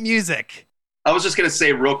hate music. I was just going to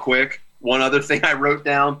say real quick, one other thing I wrote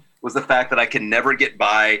down was the fact that I can never get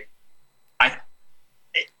by.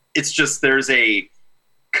 It's just there's a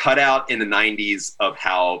cutout in the 90s of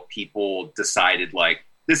how people decided, like,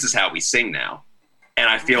 this is how we sing now. And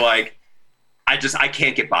I feel like I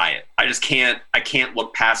can't get by it. I can't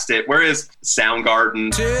look past it. Whereas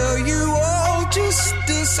Soundgarden, Till you all just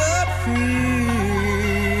disappear.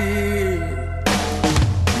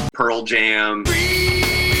 Pearl Jam,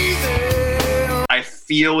 I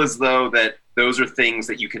feel as though that those are things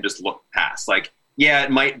that you can just look past. Like, yeah,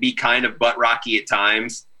 it might be kind of butt rocky at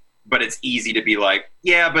times, but it's easy to be like,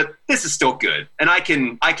 yeah, but this is still good. And I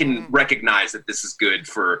can recognize that this is good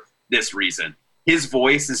for this reason. His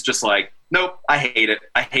voice is just like, nope, I hate it.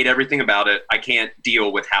 I hate everything about it. I can't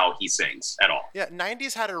deal with how he sings at all. Yeah,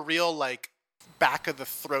 90s had a real, like,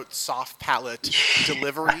 back-of-the-throat, soft palate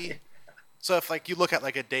delivery. So if, like, you look at,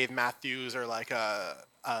 like, a Dave Matthews or, like a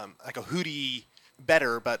Hootie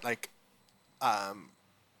better, but, like,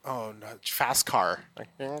 Fast Car. Like,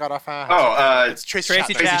 it's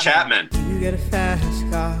Tracy Chapman. You get a fast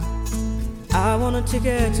car. I want a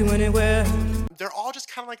ticket to anywhere. They're all just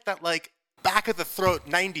kind of like that, like, back of the throat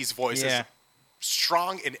 90s voice Yeah. is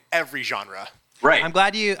strong in every genre. Right. I'm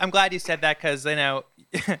glad you said that because you know,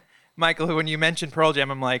 Michael, when you mentioned Pearl Jam,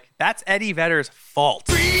 I'm like, that's Eddie Vedder's fault.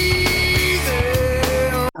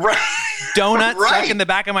 Right. Donut Right. stuck in the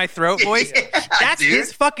back of my throat voice. Yeah, That's dude.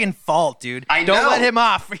 his fucking fault, dude. I Don't know. let him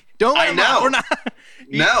off. Don't let I him off. know. We're not.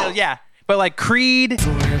 No. Yeah. But like Creed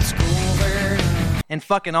and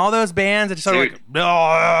fucking all those bands that just sort of Dude. like,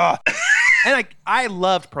 "Ugh." And like I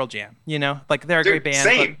loved Pearl Jam, you know, like they're a Dude, great band,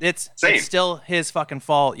 same. but it's Same. still his fucking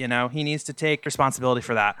fault, you know. He needs to take responsibility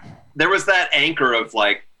for that. There was that anchor of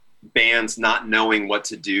like bands not knowing what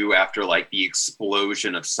to do after like the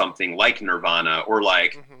explosion of something like Nirvana or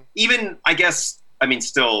like even, I guess, I mean,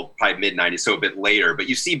 still probably mid 90s, so a bit later, but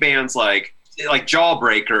you see bands like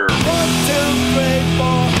Jawbreaker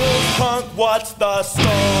What's the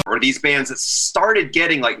score? or these bands that started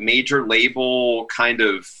getting like major label kind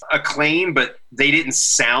of acclaim, but they didn't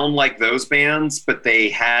sound like those bands, but they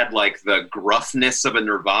had like the gruffness of a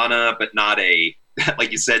Nirvana, but not a,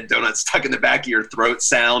 like you said, donut stuck in the back of your throat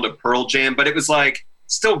sound of Pearl Jam, but it was like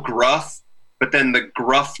still gruff, but then the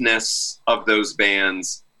gruffness of those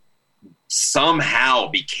bands somehow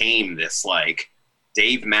became this like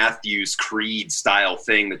Dave Matthews Creed style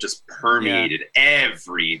thing that just permeated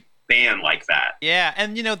every band like that. Yeah,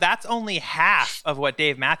 and you know that's only half of what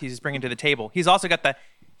Dave Matthews is bringing to the table. He's also got the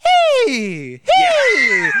hey.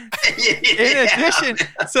 In addition,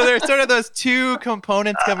 so there's sort of those two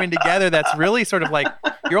components coming together. That's really sort of like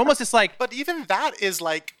you're almost just like But even that is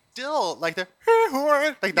like still like the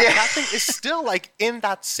like that thing is still like in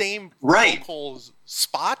that same Right. vocals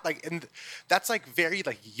spot, like, and that's like very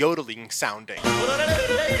like yodeling sounding.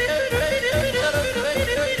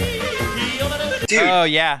 Dude, oh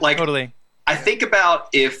yeah, like, totally. I think about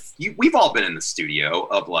if we've all been in the studio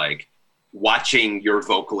of like watching your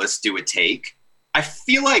vocalist do a take. I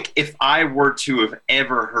feel like if I were to have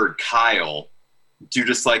ever heard Kyle do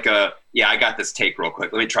just like I got this take real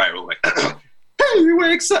quick. Let me try it real quick. Hey, you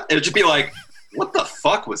wakes up. It'd just be like, what the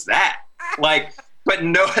fuck was that? Like, but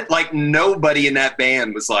no, like nobody in that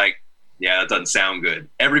band was like, yeah, that doesn't sound good.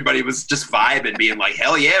 Everybody was just vibing, being like,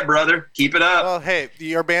 hell yeah, brother, keep it up. Well, hey,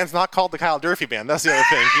 your band's not called the Kyle Durfee Band. That's the other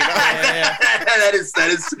thing, you know. that is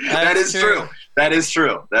true. That is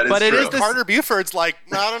true. That is But it true. is the- Carter Buford's like,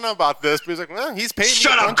 I don't know about this, but he's like, well, he's paying me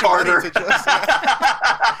Shut a up, bunch of money Carter. to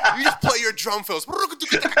just, you just play your drum fills.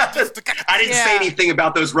 I didn't say Yeah. anything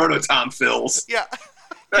about those Rototom fills. Yeah.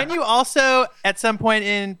 Can you also, at some point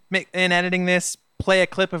in editing this, play a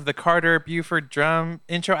clip of the Carter Buford drum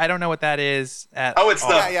intro? I don't know what that is. Oh, it's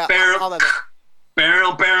the Yeah, barrel,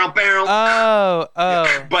 barrel, barrel, barrel. Oh.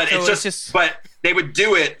 But So it's just, but they would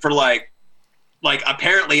do it for like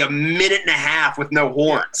apparently a minute and a half with no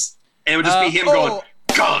horns, and it would just be him going,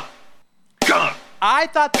 gone, gone. I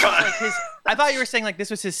thought that was like his. I thought you were saying like this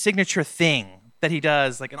was his signature thing that he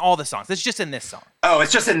does like in all the songs. It's just in this song. Oh,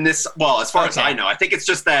 it's just in this. Well, as far as Okay. I know, I think it's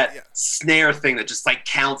just that snare thing that just like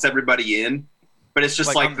counts everybody in. But it's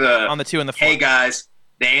just like on the 2 and the 4. Hey guys,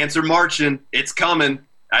 the ants are marching. It's coming.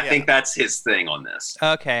 I think that's his thing on this.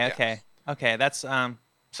 Okay. That's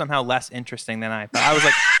somehow less interesting than I thought.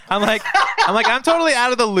 I was like, I'm totally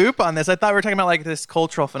out of the loop on this. I thought we were talking about like this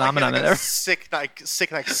cultural phenomenon. Like that a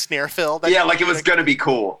sick snare fill. That Yeah, like it was gonna be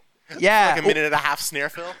cool. yeah, like a minute and a half snare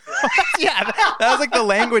fill. yeah. That was like the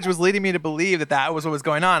language was leading me to believe that was what was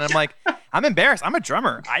going on. I'm like, I'm embarrassed. I'm a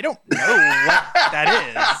drummer. I don't know what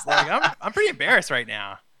that is. Like, I'm pretty embarrassed right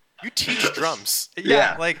now. You teach drums.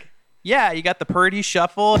 Yeah. You got the Purdy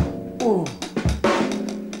shuffle.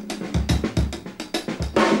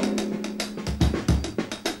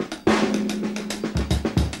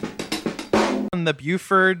 And the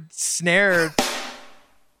Buford snare.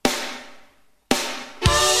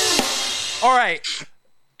 All right.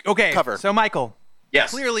 Okay. Cover. So, Michael,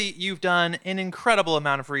 Yes. clearly you've done an incredible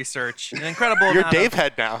amount of research, an incredible You're amount Dave of,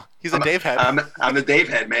 Head now. He's a Dave Head. I'm the Dave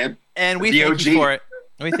head, man. and we The thank you OG. for it.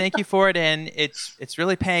 We thank you for it, and it's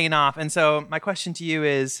really paying off. And so, my question to you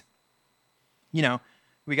is, you know,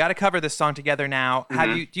 we got to cover this song together now.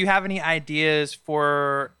 Mm-hmm. Do you have any ideas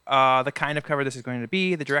for the kind of cover this is going to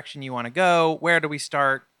be, the direction you want to go? Where do we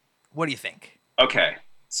start? What do you think? Okay.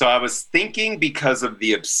 So I was thinking because of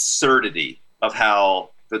the absurdity of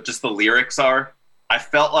how just the lyrics are, I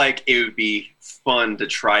felt like it would be fun to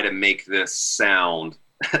try to make this sound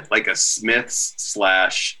like a Smiths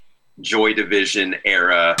 / Joy Division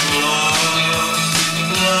era.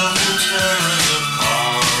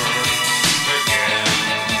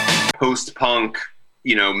 Post-punk,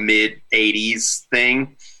 mid 80s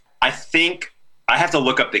thing. I think I have to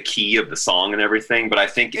look up the key of the song and everything, but I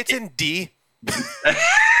think It's in D.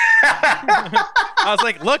 I was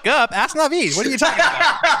like, look up, ask Naveed. What are you talking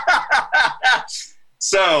about?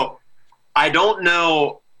 So I don't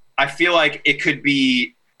know. I feel like it could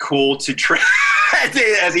be cool to try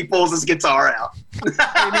as he pulls his guitar out. You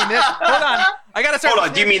mean this? Hold on. I gotta start. Hold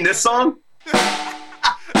on. Do you mean this song?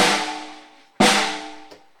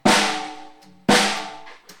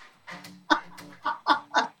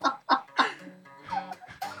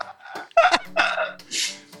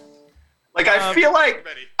 Like I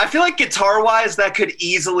feel like guitar wise that could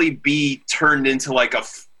easily be turned into like a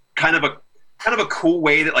kind of a cool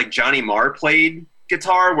way that like Johnny Marr played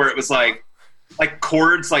guitar, where it was like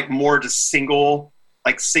chords like more just single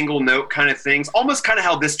note kind of things, almost kind of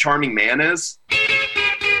how This Charming Man is,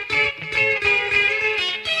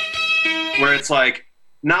 where it's like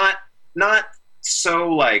not so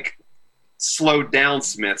like slowed down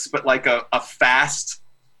Smiths, but like a fast,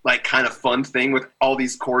 like kind of fun thing with all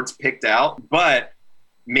these chords picked out, but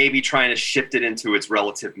maybe trying to shift it into its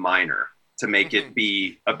relative minor to make it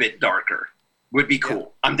be a bit darker would be cool. Yeah.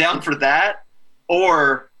 I'm down for that,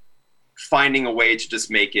 or finding a way to just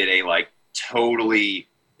make it a like totally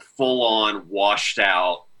full on washed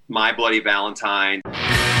out My Bloody Valentine.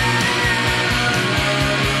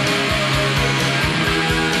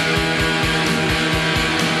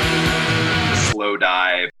 Slow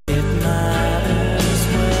dive.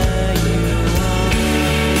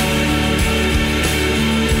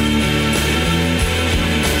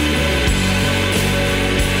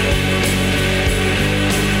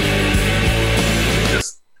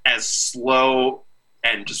 As slow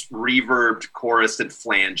and just reverbed, chorused, and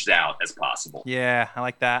flanged out as possible. Yeah, I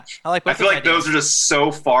like that. I feel like those are just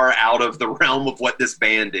so far out of the realm of what this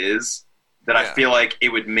band is that I feel like it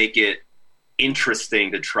would make it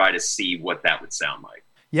interesting to try to see what that would sound like.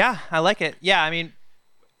 Yeah, I like it. Yeah, I mean,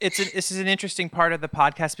 this is an interesting part of the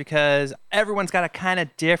podcast because everyone's got a kind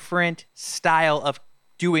of different style of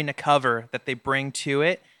doing a cover that they bring to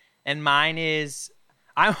it, and mine is.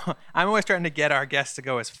 I'm always trying to get our guests to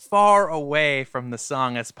go as far away from the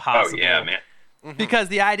song as possible. Oh, yeah, man. Mm-hmm. Because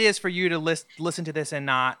the idea is for you to listen to this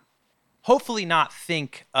and hopefully not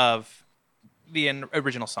think of the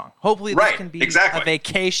original song. Hopefully this can be a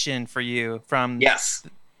vacation for you from... Yes.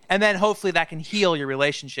 And then hopefully that can heal your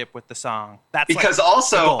relationship with the song. That's because like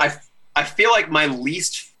also I feel like my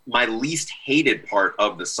least hated part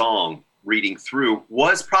of the song reading through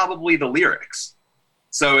was probably the lyrics.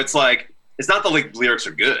 So it's like... It's not that like lyrics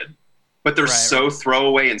are good, but they're so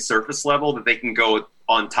throwaway and surface level that they can go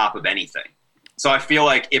on top of anything. So I feel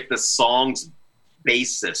like if the song's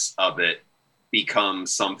basis of it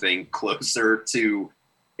becomes something closer to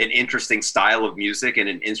an interesting style of music and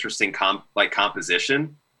an interesting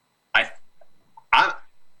composition,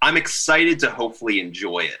 I'm excited to hopefully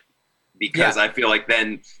enjoy it because I feel like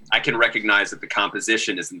then I can recognize that the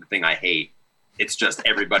composition isn't the thing I hate. It's just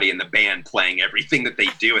everybody in the band playing everything that they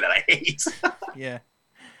do that I hate. Yeah.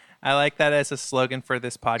 I like that as a slogan for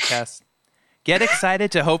this podcast. Get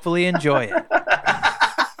excited to hopefully enjoy it.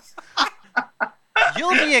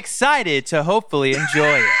 You'll be excited to hopefully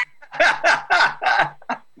enjoy it.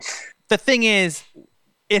 The thing is,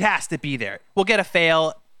 it has to be there. We'll get a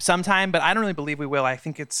fail sometime, but I don't really believe we will. I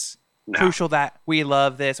think it's crucial that we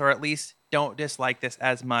love this, or at least don't dislike this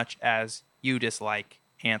as much as you dislike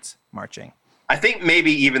Ants Marching. I think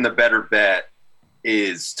maybe even the better bet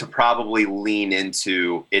is to probably lean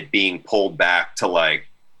into it being pulled back to like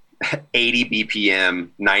 80 BPM,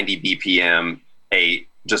 90 BPM, a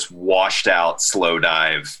just washed out slow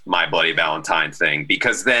dive My Bloody Valentine thing,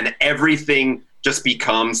 because then everything just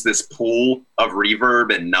becomes this pool of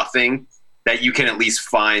reverb and nothing that you can at least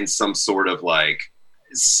find some sort of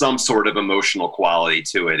emotional quality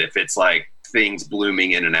to it if it's like things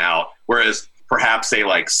blooming in and out. Whereas perhaps a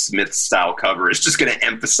like Smith style cover is just going to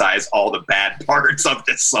emphasize all the bad parts of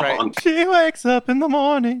this song. Right. She wakes up in the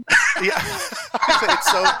morning. Yeah,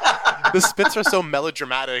 it's so the Smiths are so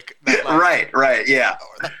melodramatic. That, like, right, yeah.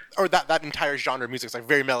 Or that entire genre of music is like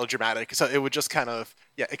very melodramatic. So it would just kind of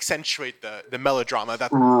accentuate the melodrama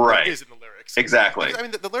that is in the lyrics. Exactly. I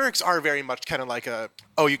mean, the lyrics are very much kind of like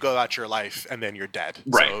you go out your life and then you're dead.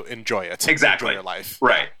 Right. So enjoy it. Exactly. Enjoy your life.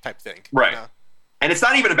 Right. Type thing. Right. You know? And it's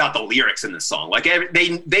not even about the lyrics in the song. Like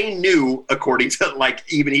they knew, according to like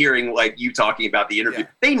even hearing like you talking about the interview,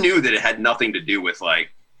 they knew that it had nothing to do with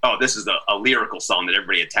like, oh, this is a lyrical song that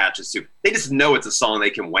everybody attaches to. They just know it's a song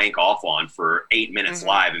they can wank off on for 8 minutes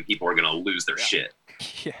live, and people are going to lose their shit.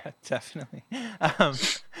 Yeah, definitely.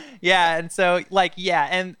 And so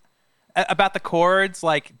and about the chords,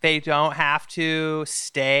 like we don't have to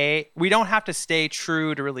stay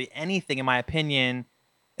true to really anything, in my opinion.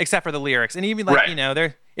 Except for the lyrics. And even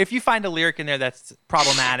if you find a lyric in there that's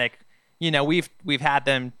problematic, we've had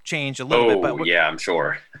them change a little bit. But yeah, I'm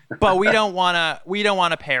sure. But we don't want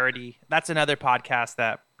to parody. That's another podcast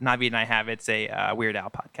that Navi and I have. It's a Weird Al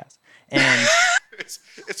podcast, and it's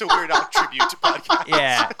a Weird Al tribute podcast.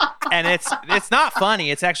 Yeah, and it's not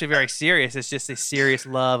funny. It's actually very serious. It's just a serious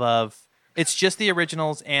love of. It's just the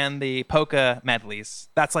originals and the polka medleys.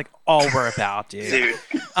 That's like all we're about, dude.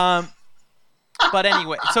 But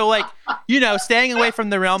anyway, so like, staying away from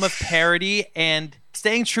the realm of parody and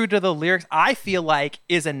staying true to the lyrics, I feel like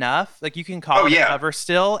is enough. Like you can call it a cover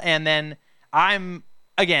still. And then I'm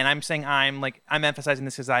emphasizing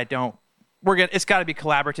this because it's got to be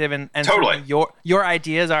collaborative and totally your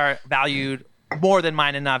ideas are valued more than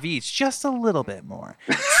mine and Navi's, just a little bit more.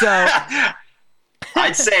 So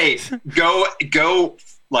I'd say go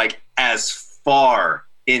like as far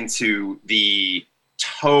into the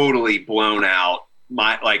totally blown out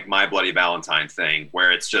My Bloody Valentine thing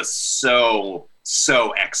where it's just so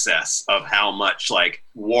excess of how much like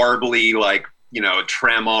warbly like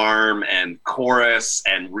trem arm and chorus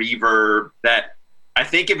and reverb that I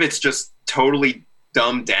think if it's just totally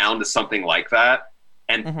dumbed down to something like that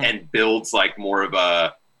and builds like more of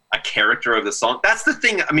a character of the song, that's the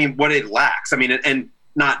thing. I mean, what it lacks, I mean, and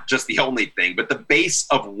not just the only thing, but the base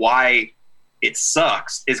of why it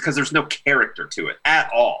sucks is because there's no character to it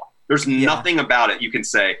at all. There's nothing about it you can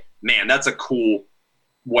say, man, that's a cool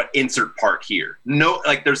insert part here. No,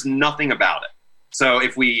 like there's nothing about it. So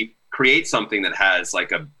if we create something that has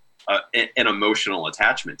like an emotional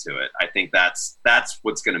attachment to it, I think that's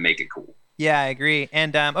what's going to make it cool. Yeah, I agree.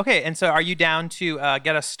 And okay, and so are you down to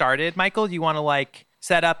get us started, Michael? Do you want to like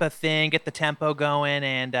set up a thing, get the tempo going,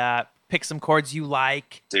 and pick some chords you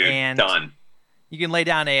like? Dude, and done. You can lay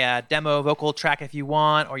down a demo vocal track if you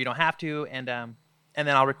want, or you don't have to, and then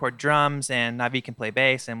I'll record drums, and Navi can play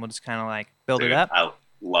bass, and we'll just kind of like build it up. I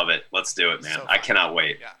love it. Let's do it, man. So I cannot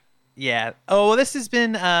wait. Yeah. Oh, well, this has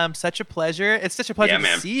been such a pleasure. It's such a pleasure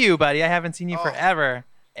to see you, buddy. I haven't seen you forever,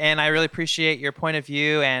 and I really appreciate your point of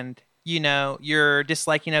view and your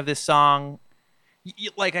disliking of this song.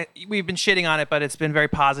 We've been shitting on it, but it's been very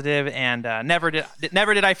positive, and never did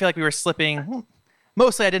I feel like we were slipping.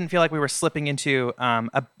 Mostly, I didn't feel like we were slipping into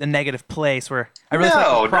a negative place where I really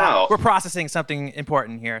feel like we're processing something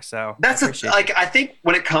important here. So that's I think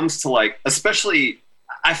when it comes to like, especially,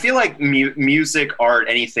 I feel like music, art,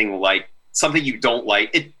 anything like something you don't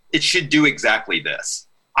like, it should do exactly this.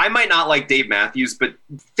 I might not like Dave Matthews, but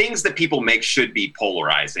things that people make should be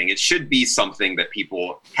polarizing. It should be something that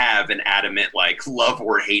people have an adamant like love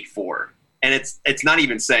or hate for. And it's not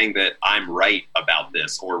even saying that I'm right about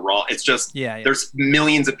this or wrong. It's just there's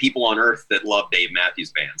millions of people on earth that love Dave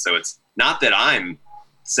Matthews Band. So it's not that I'm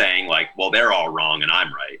saying like, well, they're all wrong and I'm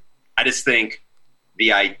right. I just think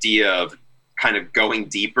the idea of kind of going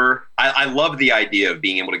deeper, I love the idea of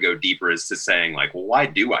being able to go deeper as to saying like, well, why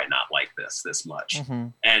do I not like this much?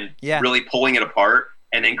 And really pulling it apart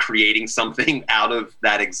and then creating something out of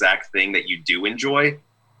that exact thing that you do enjoy,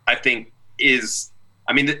 I think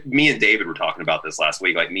me and David were talking about this last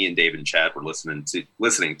week. Like me and David and Chad were listening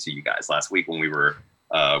to you guys last week when we were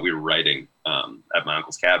writing at my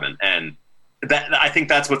uncle's cabin, and that I think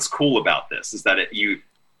that's what's cool about this is that you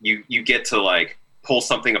get to like pull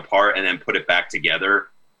something apart and then put it back together,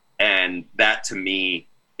 and that to me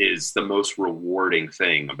is the most rewarding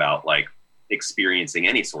thing about like experiencing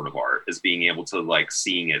any sort of art is being able to like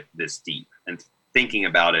seeing it this deep and thinking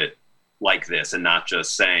about it like this and not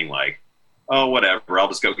just saying like, oh, whatever, I'll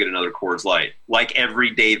just go get another Coors Light, like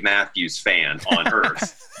every Dave Matthews fan on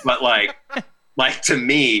earth. But like to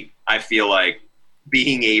me, I feel like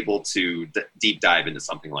being able to deep dive into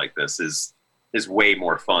something like this is way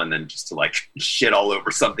more fun than just to like shit all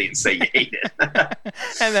over something and say you hate it.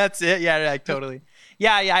 And that's it. Yeah, like totally.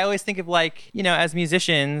 Yeah. I always think of like, as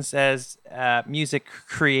musicians, as music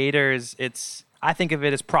creators, I think of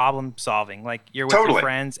it as problem solving. Like you're with your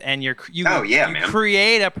friends and you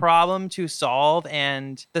create a problem to solve,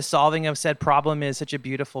 and the solving of said problem is such a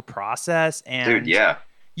beautiful process. And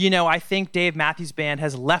I think Dave Matthews Band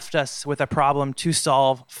has left us with a problem to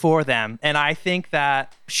solve for them. And I think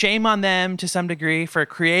that shame on them to some degree for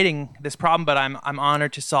creating this problem, but I'm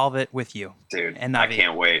honored to solve it with you. Dude, and I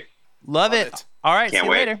can't wait. Love it. All right, can't see you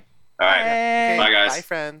wait. later. All right. Bye guys. Bye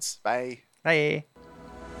friends. Bye. Bye.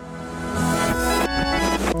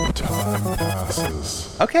 Time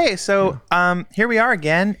passes. Okay, so here we are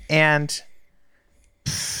again, and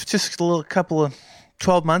just a couple of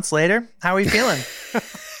 12 months later. How are you feeling?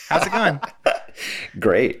 How's it going?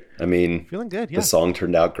 Great. I mean, feeling good. Yeah. The song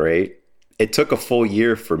turned out great. It took a full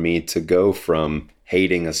year for me to go from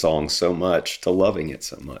hating a song so much to loving it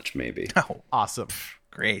so much, maybe. Oh, awesome.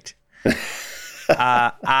 Great.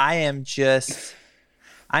 I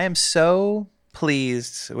am so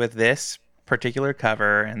pleased with this particular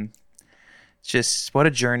cover, and just what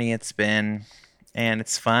a journey it's been, and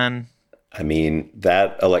it's fun. I mean,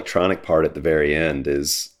 that electronic part at the very end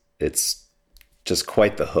it's just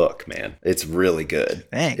quite the hook, man. It's really good.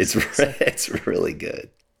 Thanks. It's really good.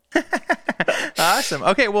 Awesome.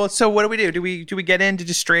 Okay, well, so what do? Do we get into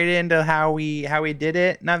just straight into how we did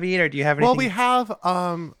it, Naveed, or do you have anything?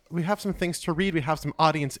 Well, we have some things to read. We have some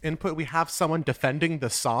audience input. We have someone defending the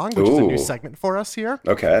song, which is a new segment for us here.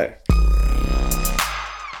 Okay.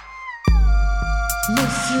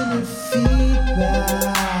 Listener feedback.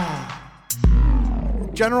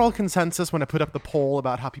 General consensus when I put up the poll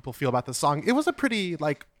about how people feel about the song, it was a pretty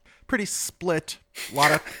split. A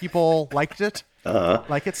lot of people liked it,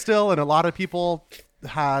 like it still, and a lot of people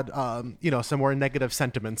had some more negative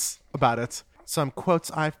sentiments about it. Some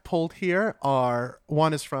quotes I've pulled here are,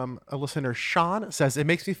 one is from a listener, Sean, says, "It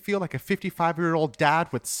makes me feel like a 55-year-old dad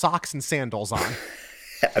with socks and sandals on."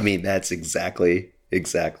 I mean, that's exactly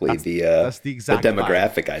that's the exact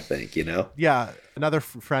demographic, vibe. I think, you know? Yeah. Another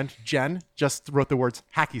friend, Jen, just wrote the words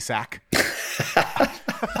hacky sack.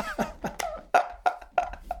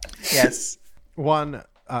 Yes. One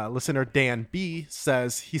listener, Dan B,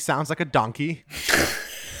 says he sounds like a donkey.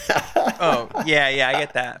 Oh, yeah, I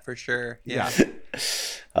get that for sure. Yeah.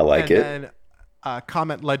 I like and it. then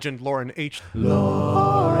comment legend Lauren H.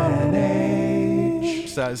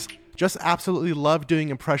 says, "Just absolutely love doing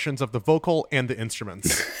impressions of the vocal and the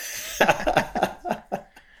instruments."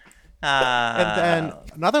 And then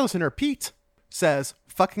another listener, Pete, says,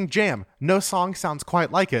 "Fucking jam. No song sounds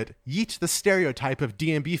quite like it. Yeet the stereotype of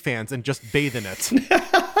DMB fans and just bathe in it."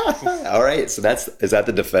 All right, so is that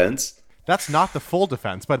the defense? That's not the full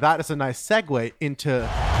defense, but that is a nice segue into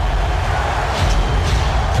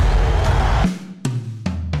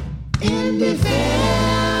In defense.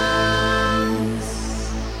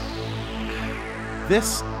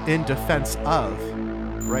 this in defense of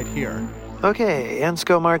right here. Okay, Ants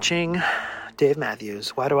Go Marching, Dave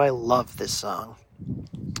Matthews. Why do I love this song?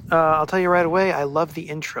 I'll tell you right away, I love the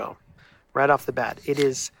intro right off the bat. It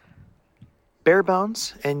is bare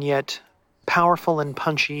bones and yet powerful and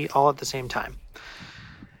punchy all at the same time.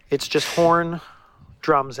 It's just horn,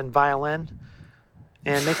 drums, and violin.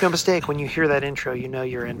 And make no mistake, when you hear that intro, you know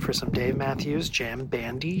you're in for some Dave Matthews jam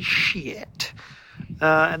bandy shit.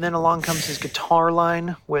 And then along comes his guitar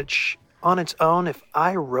line, which on its own, if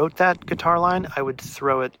I wrote that guitar line, I would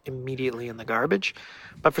throw it immediately in the garbage.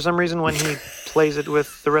 But for some reason, when he plays it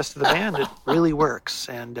with the rest of the band, it really works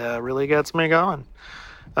and really gets me going.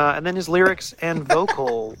 And then his lyrics and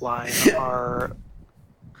vocal line are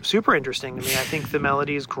super interesting to me. I think the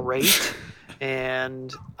melody is great,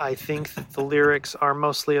 and I think that the lyrics are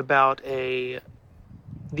mostly about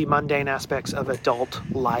the mundane aspects of adult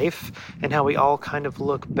life and how we all kind of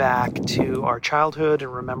look back to our childhood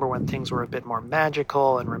and remember when things were a bit more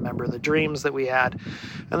magical and remember the dreams that we had.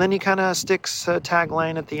 And then he kind of sticks a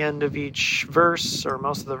tagline at the end of each verse, or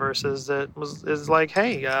most of the verses, that is like,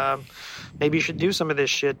 hey, maybe you should do some of this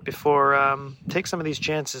shit before, take some of these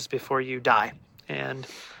chances before you die. And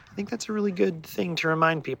I think that's a really good thing to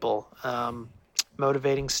remind people,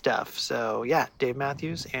 motivating stuff. So yeah, Dave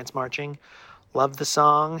Matthews, Ants Marching. Love the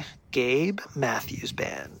song, Gabe Matthews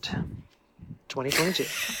Band, 2022.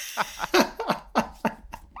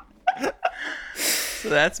 So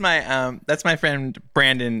that's my friend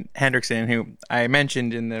Brandon Hendrickson, who I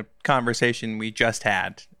mentioned in the conversation we just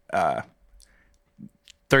had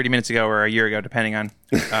 30 minutes ago or a year ago, depending on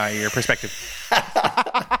your perspective.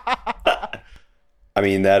 I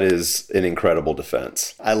mean, that is an incredible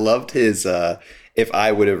defense. I loved his, if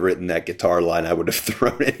I would have written that guitar line, I would have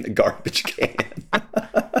thrown it in the garbage can.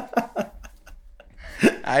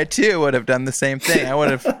 I, too, would have done the same thing. I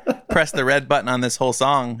would have pressed the red button on this whole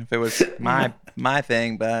song if it was my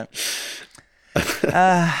thing. But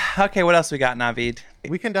okay, what else we got, Naveed?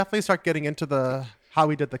 We can definitely start getting into how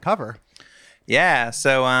we did the cover. Yeah.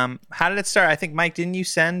 So, how did it start? I think, Mike, didn't you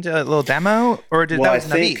send a little demo, or did that was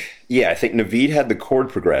Naveed? I think Naveed had the chord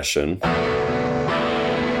progression.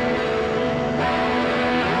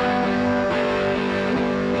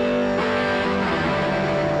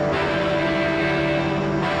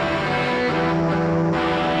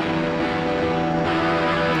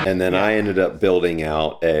 And then I ended up building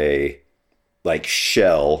out a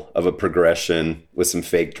shell of a progression with some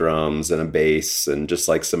fake drums and a bass and just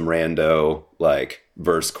like some rando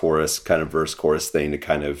verse chorus thing to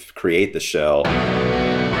kind of create the shell.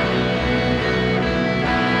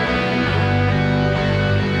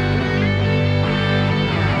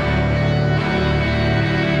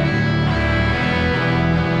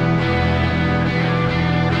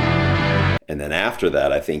 then after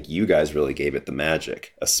that, I think you guys really gave it the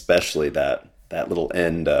magic, especially that little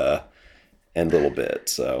end little bit.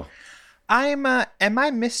 So am I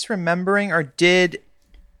misremembering, or did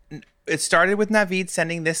it started with Naveed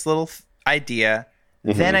sending this little idea?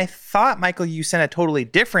 Mm-hmm. Then I thought, Michael, you sent a totally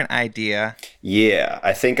different idea. Yeah,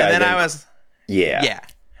 I think And then I was, yeah. yeah.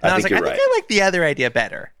 And I was like, I think I like the other idea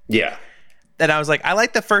better. Yeah. Then I was like, I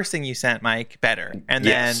like the first thing you sent, Mike, better. And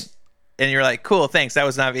then, and you're like, cool, thanks. That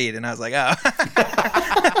was Naveed. And I was like, oh.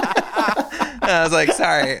 And I was like,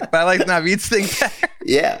 sorry, but I like Naveed's thing better.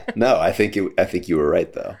 Yeah. No, I think you were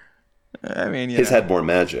right though. I mean, his had more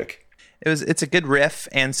magic. It's a good riff,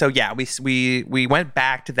 and so yeah, we went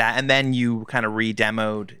back to that, and then you kind of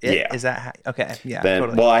re-demoed it. Yeah. Is that okay? Yeah, Then,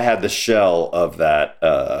 totally. well, I had the shell of that,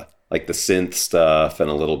 like the synth stuff and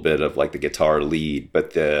a little bit of like the guitar lead,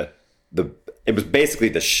 but it was basically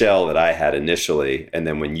the shell that I had initially, and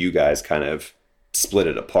then when you guys kind of split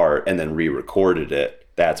it apart and then re-recorded it,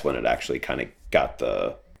 that's when it actually kind of got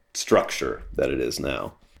the structure that it is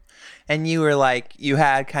now. And you were like, you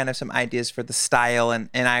had kind of some ideas for the style, and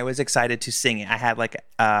I was excited to sing it. I had like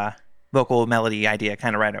a vocal melody idea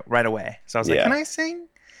kind of right away. So I was like, can I sing?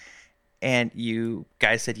 And you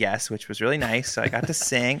guys said yes, which was really nice. So I got to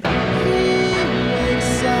sing. He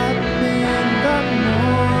wakes up in the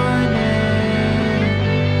morning,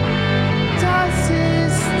 does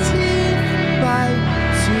his teeth bite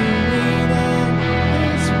to eat and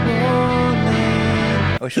is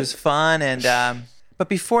rolling. Which was fun. And but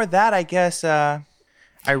before that, I guess I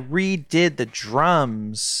redid the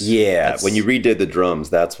drums. Yeah, when you redid the drums,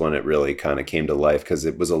 that's when it really kind of came to life, because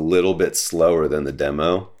it was a little bit slower than the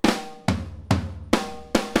demo.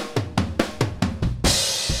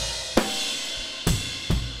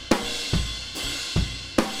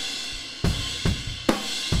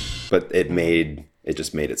 But it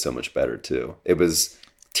just made it so much better too. It was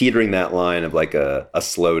teetering that line of like a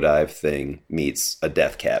slow dive thing meets a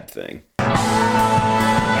Death Cab thing.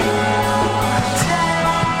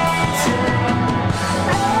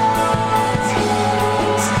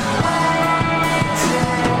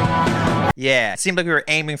 Yeah, it seemed like we were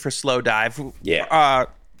aiming for slow dive. Yeah.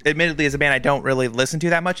 Admittedly, as a band, I don't really listen to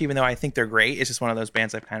that much, even though I think they're great. It's just one of those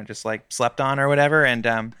bands I've kind of just like slept on or whatever.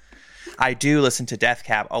 And I do listen to Death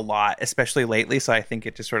Cab a lot, especially lately. So I think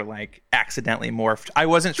it just sort of like accidentally morphed. I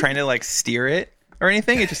wasn't trying to like steer it or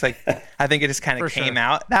anything. It just like, I think it just kind of came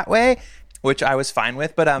out that way, which I was fine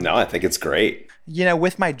with. But no, I think it's great. You know,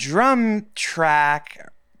 with my drum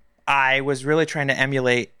track, I was really trying to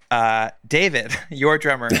emulate David, your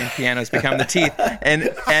drummer in Pianos Become the Teeth,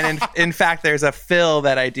 and in fact, there's a fill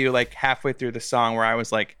that I do like halfway through the song where I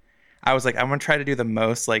was like, I'm gonna try to do the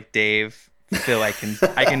most like Dave fill I can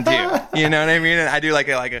do. You know what I mean? And I do like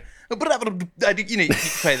a I do, you know, you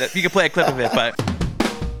can play a clip of it, but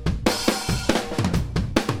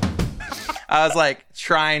I was like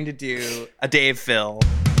trying to do a Dave fill.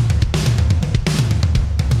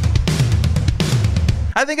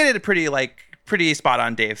 I think I did a pretty spot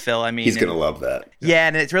on Dave fill. I mean, he's gonna love that. Yeah,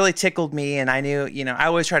 and it really tickled me. And I knew, you know, I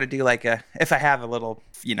always try to do like if I have a little,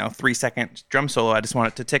 you know, 3-second drum solo, I just want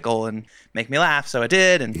it to tickle and make me laugh. So it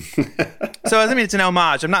did. And so I mean, it's an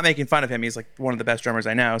homage. I'm not making fun of him. He's like one of the best drummers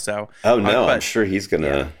I know. So oh no, I'm sure he's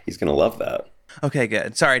gonna love that. Okay,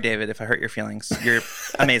 good. Sorry, David, if I hurt your feelings. You're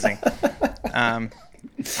amazing.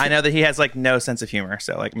 I know that he has like no sense of humor,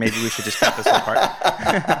 so like maybe we should just cut this whole part.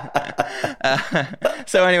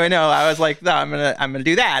 So anyway, no, I was like, no, I'm gonna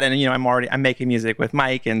do that, and you know, I'm making music with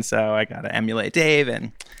Mike, and so I gotta emulate Dave,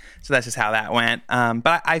 and so that's just how that went.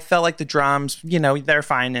 But I felt like the drums, you know, they're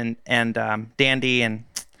fine and dandy, and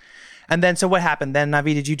then so what happened? Then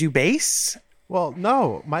Navi, did you do bass? Well,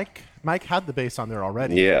 no, Mike had the bass on there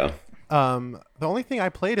already. Yeah. The only thing I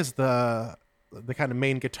played is the kind of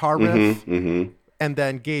main guitar riff. Mm-hmm. And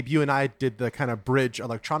then, Gabe, you and I did the kind of bridge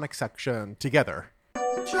electronic section together.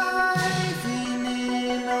 Driving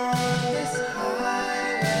in on this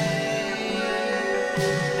highway,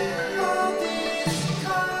 all these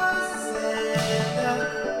cars end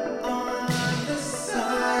up on the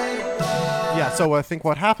sidewalk. Yeah, so I think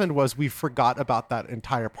what happened was we forgot about that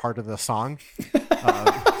entire part of the song.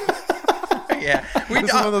 Yeah, this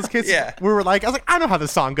is one of those cases where I was like, I know how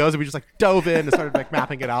this song goes, and we just like dove in and started like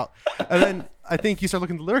mapping it out. And then I think you start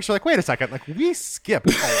looking at the lyrics, you're like, wait a second, like we skipped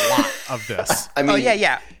a lot of this. I mean,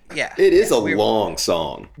 yeah. It is a long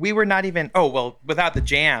song. We were not even, without the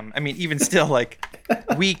jam, I mean, even still, like,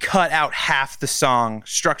 we cut out half the song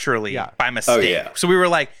structurally by mistake. Oh, yeah. So we were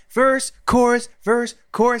like, verse, chorus,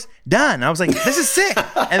 done. I was like, this is sick.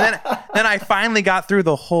 And then I finally got through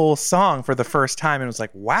the whole song for the first time and was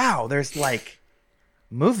like, wow, there's like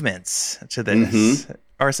movements to this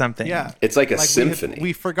or something. Yeah. It's like a Like symphony.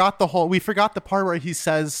 We forgot the part where he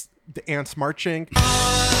says the ants marching.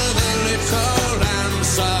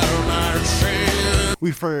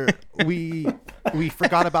 We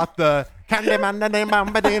forgot about the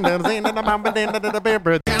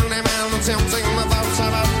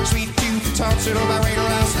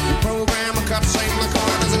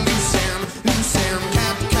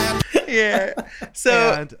Yeah. So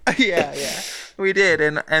And- yeah, we did,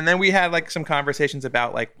 and then we had like some conversations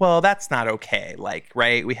about like, well, that's not okay. Like,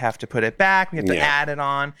 right? We have to put it back. We have to Yeah. add it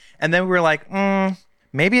on, and then we were like,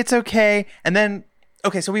 maybe it's okay. And then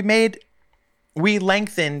so we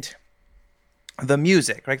lengthened the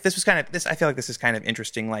music. Like this was kind of this. I feel like this is kind of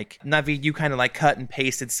interesting. Like Navid, you kind of like cut and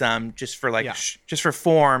pasted some just for like just for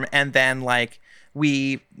form, and then like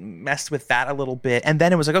we messed with that a little bit, and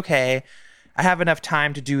then it was like, okay, I have enough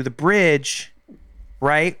time to do the bridge,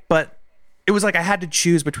 right? But it was like I had to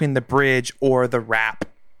choose between the bridge or the rap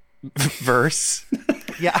verse.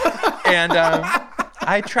 yeah. And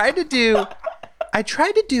I tried to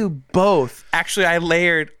do both. Actually, I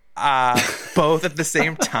layered both at the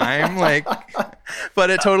same time, like, but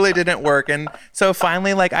it totally didn't work. And so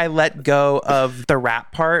finally, like, I let go of the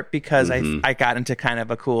rap part because I got into kind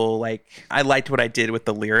of a cool, like, I liked what I did with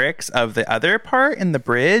the lyrics of the other part in the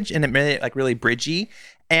bridge, and it made it like really bridgy.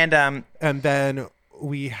 And then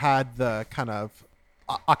we had the kind of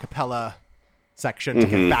a cappella section to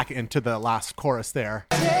get back into the last chorus there.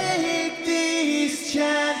 Take these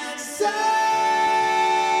chances.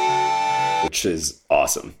 which is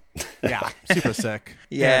awesome. Yeah, super sick.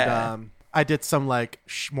 Yeah. And I did some like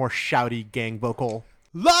more shouty gang vocal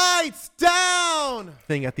lights down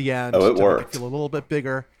thing at the end. Oh, it to make worked. feel a little bit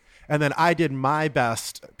bigger. And then I did my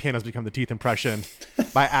best pianos become the teeth impression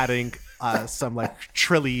by adding some like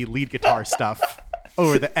trilly lead guitar stuff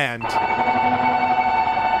over the end.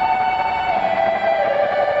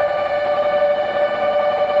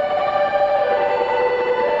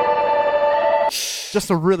 Just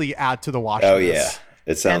to really add to the watch. Oh yeah,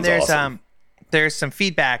 it sounds And there's awesome. there's some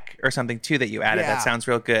feedback or something too that you added Yeah. that sounds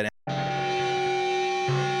real good.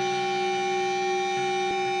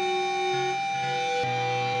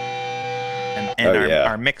 And Oh, yeah.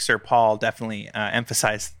 our mixer Paul definitely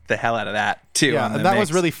emphasized the hell out of that too. Yeah, on the and that was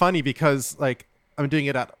mix. really funny because like I'm doing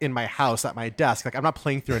it in my house at my desk. Like I'm not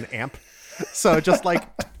playing through an amp, so just like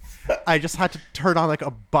I just had to turn on like a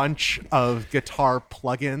bunch of guitar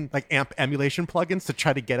plugin, like amp emulation plugins to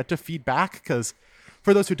try to get it to feedback. Because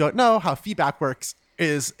for those who don't know how feedback works,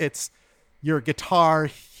 is it's your guitar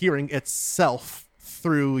hearing itself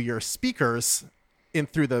through your speakers in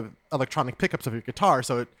through the electronic pickups of your guitar.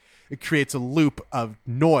 So it creates a loop of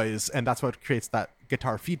noise, and that's what creates that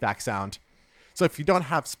guitar feedback sound. So if you don't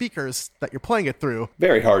have speakers that you're playing it through,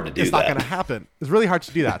 Very hard to do it's that. not going to happen. It's really hard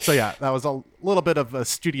to do that. So yeah, that was a little bit of a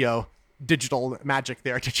studio digital magic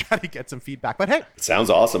there to try to get some feedback. But hey, Sounds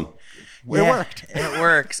awesome. it worked. It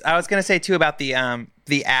works. I was gonna say too about the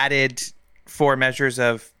added 4 measures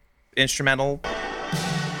of instrumental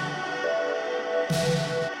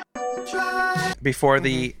before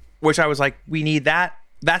the, which I was like, we need that.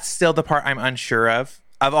 That's still the part I'm unsure of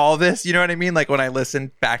all this. You know what I mean? Like when I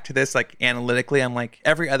listen back to this, like analytically, I'm like,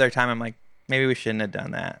 every other time I'm like, maybe we shouldn't have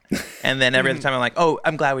done that. And then every other time I'm like, oh,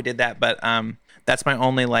 I'm glad we did that. But that's my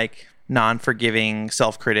only like non-forgiving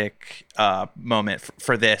self-critic moment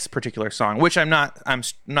for this particular song, which I'm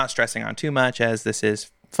not stressing on too much as this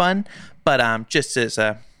is fun, but just as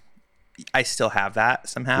a, I still have that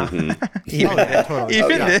somehow. even Totally.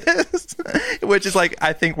 even this, which is like,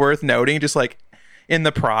 I think worth noting, just like in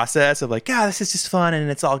the process of like, yeah, this is just fun and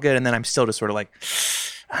it's all good. And then I'm still just sort of like,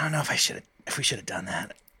 I don't know if we should have done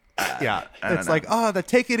that. Yeah, don't it's know. like, oh, the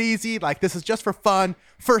take it easy. Like this is just for fun.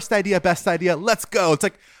 First idea, best idea. Let's go. It's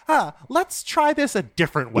like, let's try this a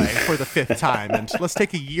different way for the 5th time, and let's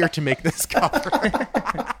take a year to make this cover.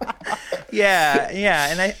 Yeah.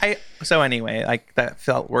 And I so anyway, like that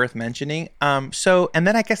felt worth mentioning. So, and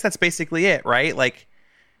then I guess that's basically it, right? Like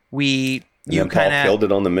And you then Paul kind killed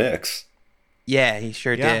of, it on the mix. yeah, he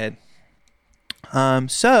sure Yeah.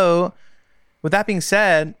 did. So with that being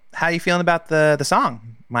said, how are you feeling about the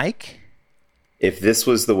song, Mike? If this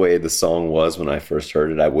was the way the song was when I first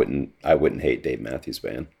heard it, I wouldn't hate Dave Matthews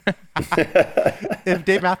Band. If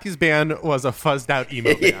Dave Matthews Band was a fuzzed out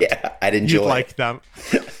emo band, Yeah, I'd you'd enjoy like it. them.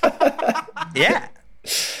 Yeah.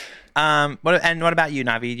 What about you,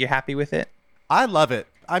 Navid? You happy with it? I love it.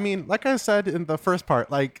 I mean, like I said in the first part,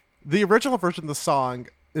 like the original version of the song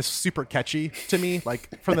is super catchy to me.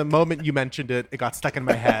 Like from the moment you mentioned it, it got stuck in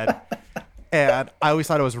my head. And I always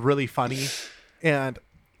thought it was really funny. And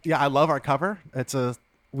yeah, I love our cover.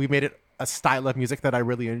 We made it a style of music that I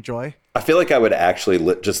really enjoy. I feel like I would actually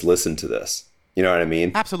just listen to this. You know what I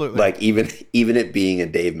mean? Absolutely. Like even it being a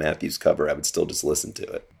Dave Matthews cover, I would still just listen to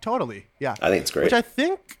it. Totally. Yeah. I think it's great. Which I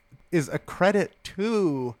think is a credit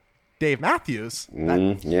to Dave Matthews.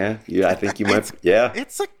 Yeah, I think you might. Yeah.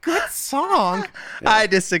 It's a good song. I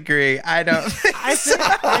disagree. I don't.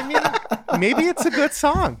 I mean, maybe it's a good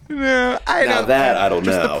song. No, I Now don't. that I don't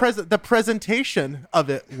Just know. the presentation of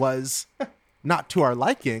it was not to our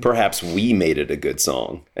liking. Perhaps we made it a good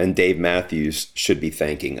song, and Dave Matthews should be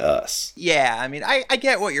thanking us. Yeah, I mean, I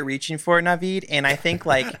get what you're reaching for, Naveed, and I think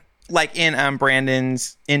like in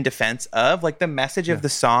Brandon's in defense of like the message of the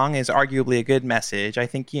song is arguably a good message. I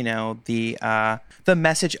think the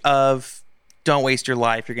message of don't waste your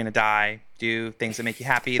life, you're gonna die. Do things that make you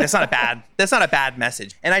happy. That's not a bad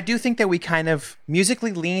message. And I do think that we kind of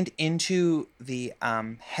musically leaned into the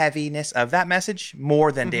heaviness of that message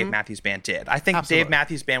more than Dave Matthews Band did. I think Absolutely. Dave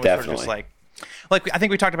Matthews Band was sort of just like I think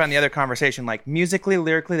we talked about in the other conversation, like musically,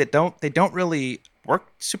 lyrically, they don't really work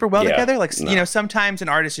super well together. Like sometimes an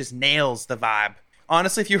artist just nails the vibe.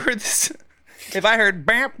 Honestly, if you heard this. If I heard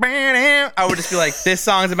bam, bam, I would just be like, this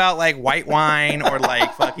song's about like white wine or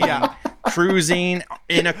like fucking cruising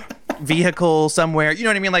in a vehicle somewhere. You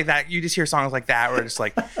know what I mean? Like that. You just hear songs like that where it's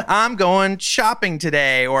like, I'm going shopping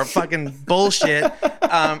today or fucking bullshit.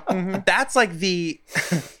 That's like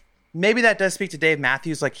maybe that does speak to Dave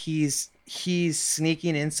Matthews. Like he's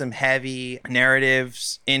sneaking in some heavy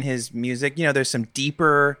narratives in his music. You know, there's some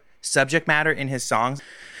deeper subject matter in his songs.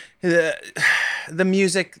 The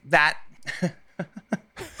music that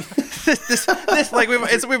this like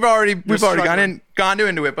we've already gone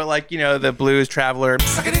into it, but like the Blues Traveler,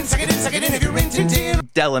 Suck it in, if you're into Tim.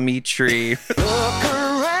 Delamitri, Look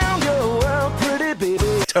around your world, pretty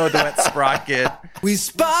baby. Toad the Wet Sprocket, We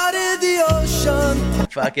spotted the ocean.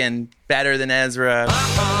 fucking Better Than Ezra.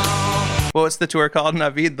 What's the tour called,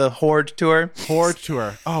 Naveed? The Horde Tour? Horde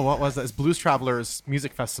Tour. Oh, what was that? It's Blues Travelers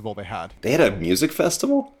music festival they had. They had a music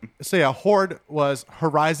festival? So yeah, Horde was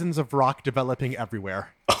Horizons of Rock Developing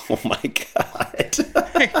Everywhere. Oh my God.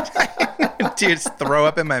 Dude, just throw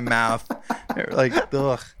up in my mouth. Like,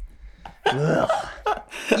 ugh.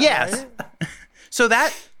 Yes. So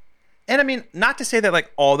that, and I mean, not to say that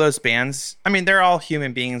like all those bands, I mean, they're all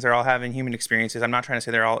human beings. They're all having human experiences. I'm not trying to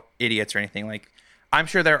say they're all idiots or anything. Like, I'm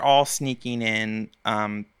sure they're all sneaking in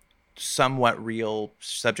somewhat real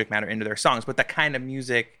subject matter into their songs. But the kind of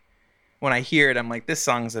music, when I hear it, I'm like, this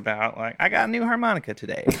song's about like, I got a new harmonica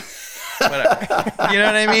today. Whatever. You know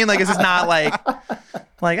what I mean? Like, this is not like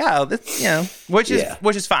oh, this, which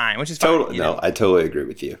is fine. Totally. No, I totally agree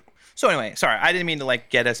with you. So anyway, sorry, I didn't mean to like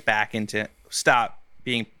get us back into stop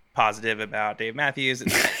being positive about Dave Matthews.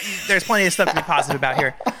 There's plenty of stuff to be positive about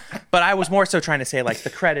here, but I was more so trying to say like the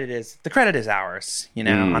credit is ours,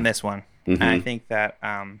 on this one. And I think that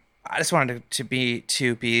I just wanted to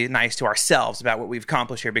be nice to ourselves about what we've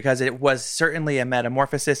accomplished here, because it was certainly a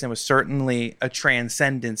metamorphosis and was certainly a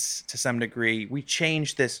transcendence to some degree. We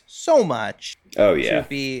changed this so much to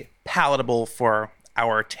be palatable for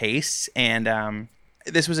our tastes, and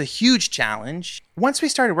this was a huge challenge. Once we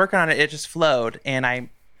started working on it, it just flowed, and I'm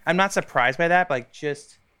not surprised by that. But like,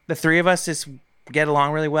 just the three of us just get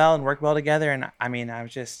along really well and work well together. And I mean,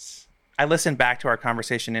 I listened back to our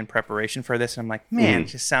conversation in preparation for this, and I'm like, man, it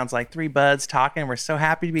just sounds like three buds talking. We're so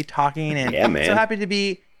happy to be talking, and so happy to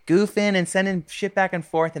be goofing and sending shit back and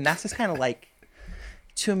forth. And that's just kind of like,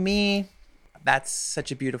 to me, that's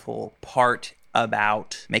such a beautiful part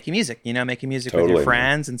about making music, making music with your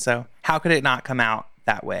friends. And so how could it not come out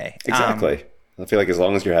that way? Exactly. I feel like as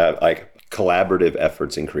long as you have like collaborative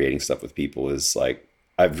efforts in creating stuff with people is like,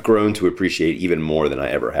 I've grown to appreciate even more than I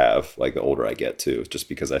ever have, like the older I get too, just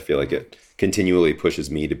because I feel like it continually pushes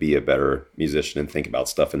me to be a better musician and think about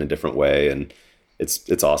stuff in a different way. And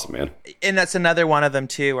it's awesome, man. And that's another one of them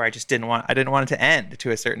too, where I didn't want it to end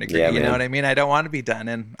to a certain degree. You know what I mean? I don't want to be done.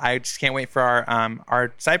 And I just can't wait for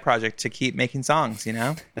our side project to keep making songs,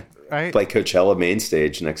 Right? Play Coachella main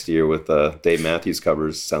stage next year with Dave Matthews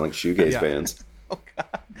covers, sound like shoegaze bands. Oh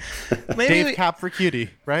God. Dave Cap for Cutie,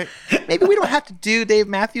 right? Maybe we don't have to do Dave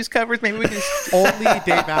Matthews covers. Maybe we just Only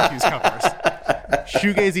Dave Matthews covers.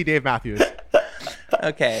 Shoegazy Dave Matthews.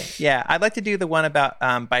 Okay, yeah. I'd like to do the one about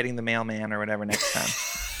biting the mailman or whatever next time.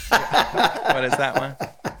 What is that one?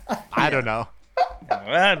 I don't know.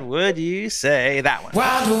 What would you say? That one.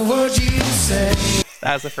 What would you say?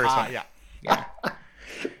 That was the first one. Yeah.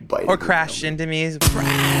 Or Crash Into Me.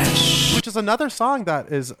 Which is another song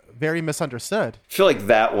that is very misunderstood. I feel like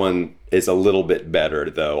that one is a little bit better,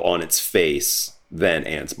 though, on its face than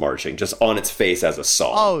Ants Marching, just on its face as a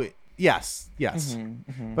song. Oh, yes.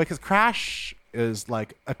 Because Crash is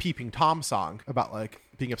like a Peeping Tom song about like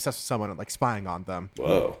being obsessed with someone and like spying on them.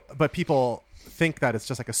 Whoa. But people think that it's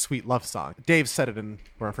just like a sweet love song. Dave said it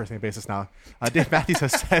we're on first name basis now. Dave Matthews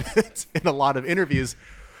has said it in a lot of interviews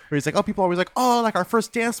where he's like, oh, people are always like, oh, like our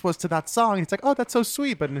first dance was to that song. He's like, oh, that's so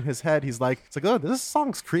sweet. But in his head, he's like, it's like, oh, this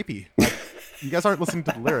song's creepy. Like, you guys aren't listening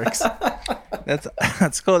to the lyrics.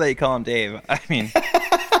 That's cool that you call him Dave. I mean,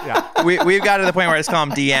 Yeah. we've got to the point where I just call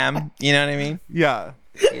him DM. You know what I mean? Yeah.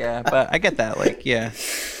 Yeah, but I get that. Like, yeah,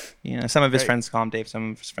 some of his Right. friends call him Dave.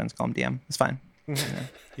 Some of his friends call him DM. It's fine.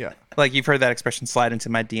 Yeah. Like you've heard that expression, slide into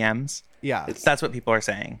my DMs. Yeah. That's what people are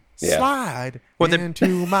saying. Yeah. Slide Well, the-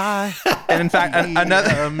 into my And in fact, another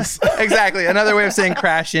DMs. exactly another way of saying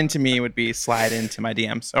crash into me would be slide into my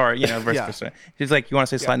DMs, or vice Yeah. versa. He's like, you want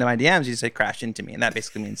to say slide into my DMs, you say crash into me, and that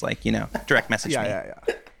basically means like direct message Yeah, me.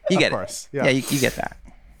 yeah. You Of get course. it. Yeah. Yeah, you get that.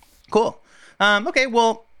 Cool. Okay.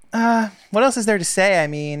 Well, what else is there to say? I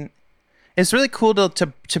mean, it's really cool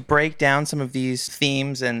to break down some of these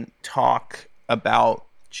themes and talk about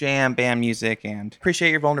jam band music, and appreciate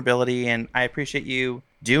your vulnerability, and I appreciate you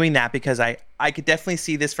doing that, because I could definitely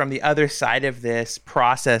see this from the other side of this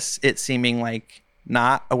process, it seeming like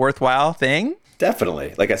not a worthwhile thing.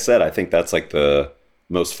 Definitely. Like I said, I think that's like the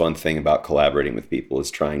most fun thing about collaborating with people is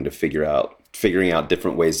trying to figuring out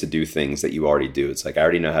different ways to do things that you already do. It's like, I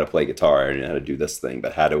already know how to play guitar, I already know how to do this thing,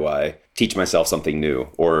 but how do I teach myself something new,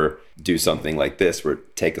 or do something like this where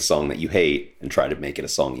take a song that you hate and try to make it a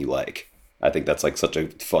song you like? I think that's like such a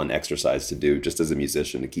fun exercise to do just as a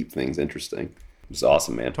musician to keep things interesting. It's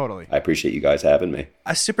awesome, man. Totally. I appreciate you guys having me.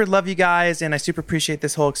 I super love you guys, and I super appreciate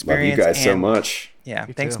this whole Love experience. you guys so and- much. Yeah.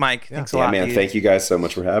 You Thanks, too. Mike. Yeah. Thanks a Yeah, lot. man. dude. Thank you guys so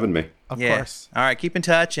much for having me. Of Yeah. course. All right. Keep in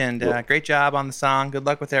touch, and great job on the song. Good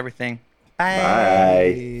luck with everything. Bye.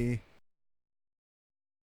 Bye.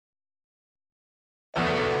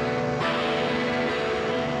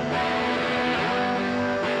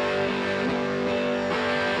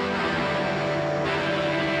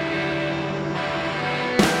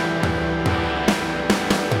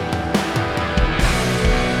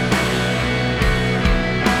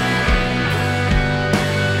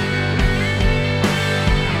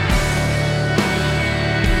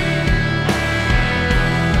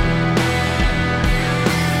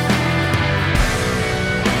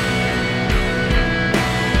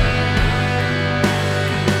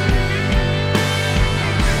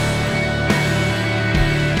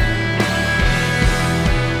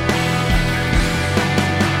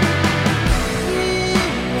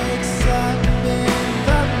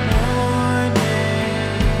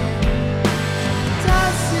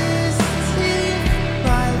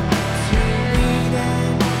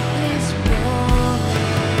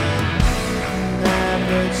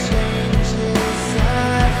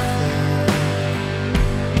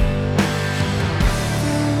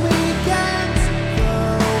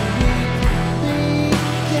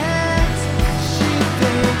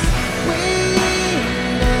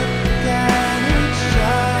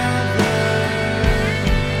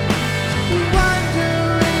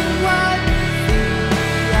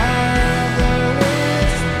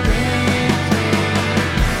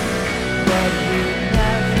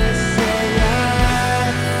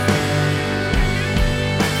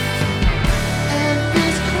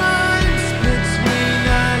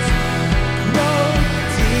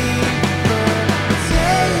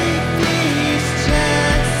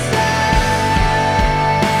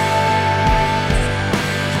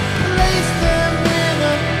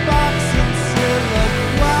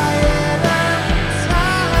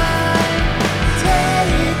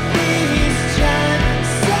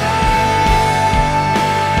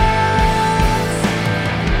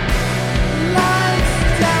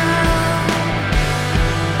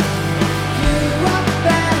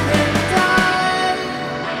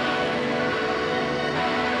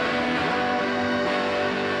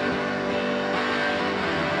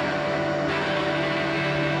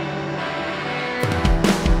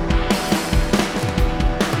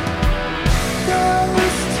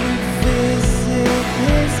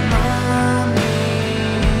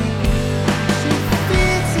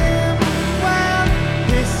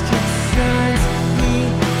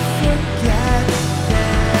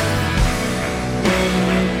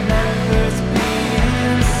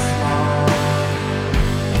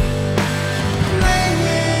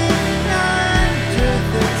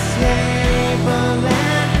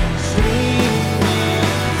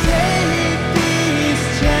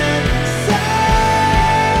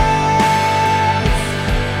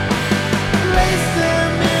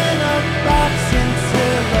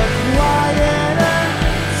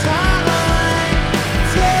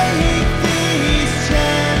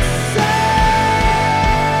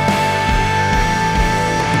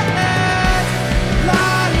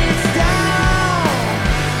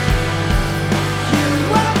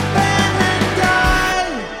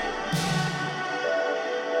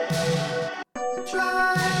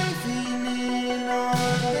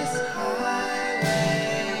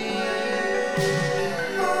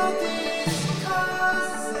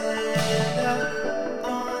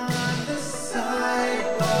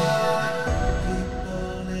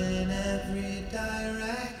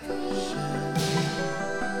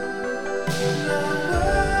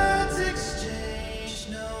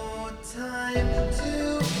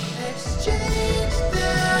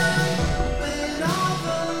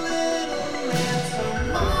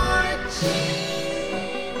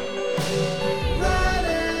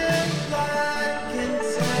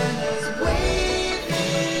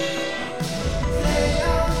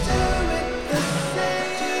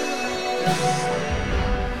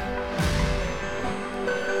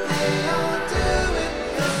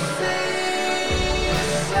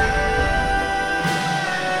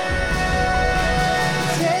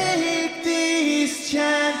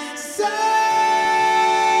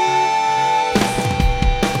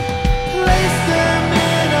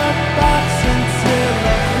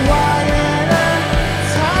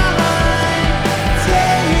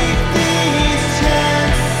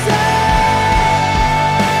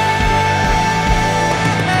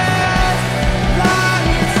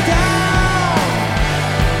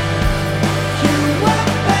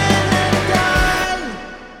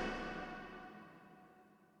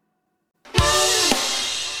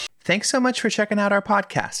 Thanks so much for checking out our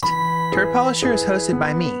podcast. Turd Polisher is hosted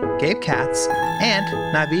by me, Gabe Katz, and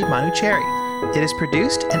Naveed Manucheri. It is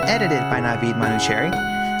produced and edited by Naveed Manucheri.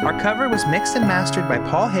 Our cover was mixed and mastered by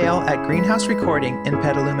Paul Hale at Greenhouse Recording in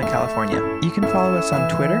Petaluma, California. You can follow us on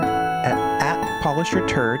Twitter at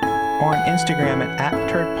 @PolisherTurd or on Instagram at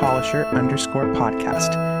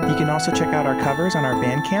 @TurdPolisher_podcast. You can also check out our covers on our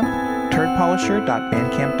Bandcamp,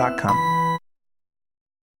 turdpolisher.bandcamp.com.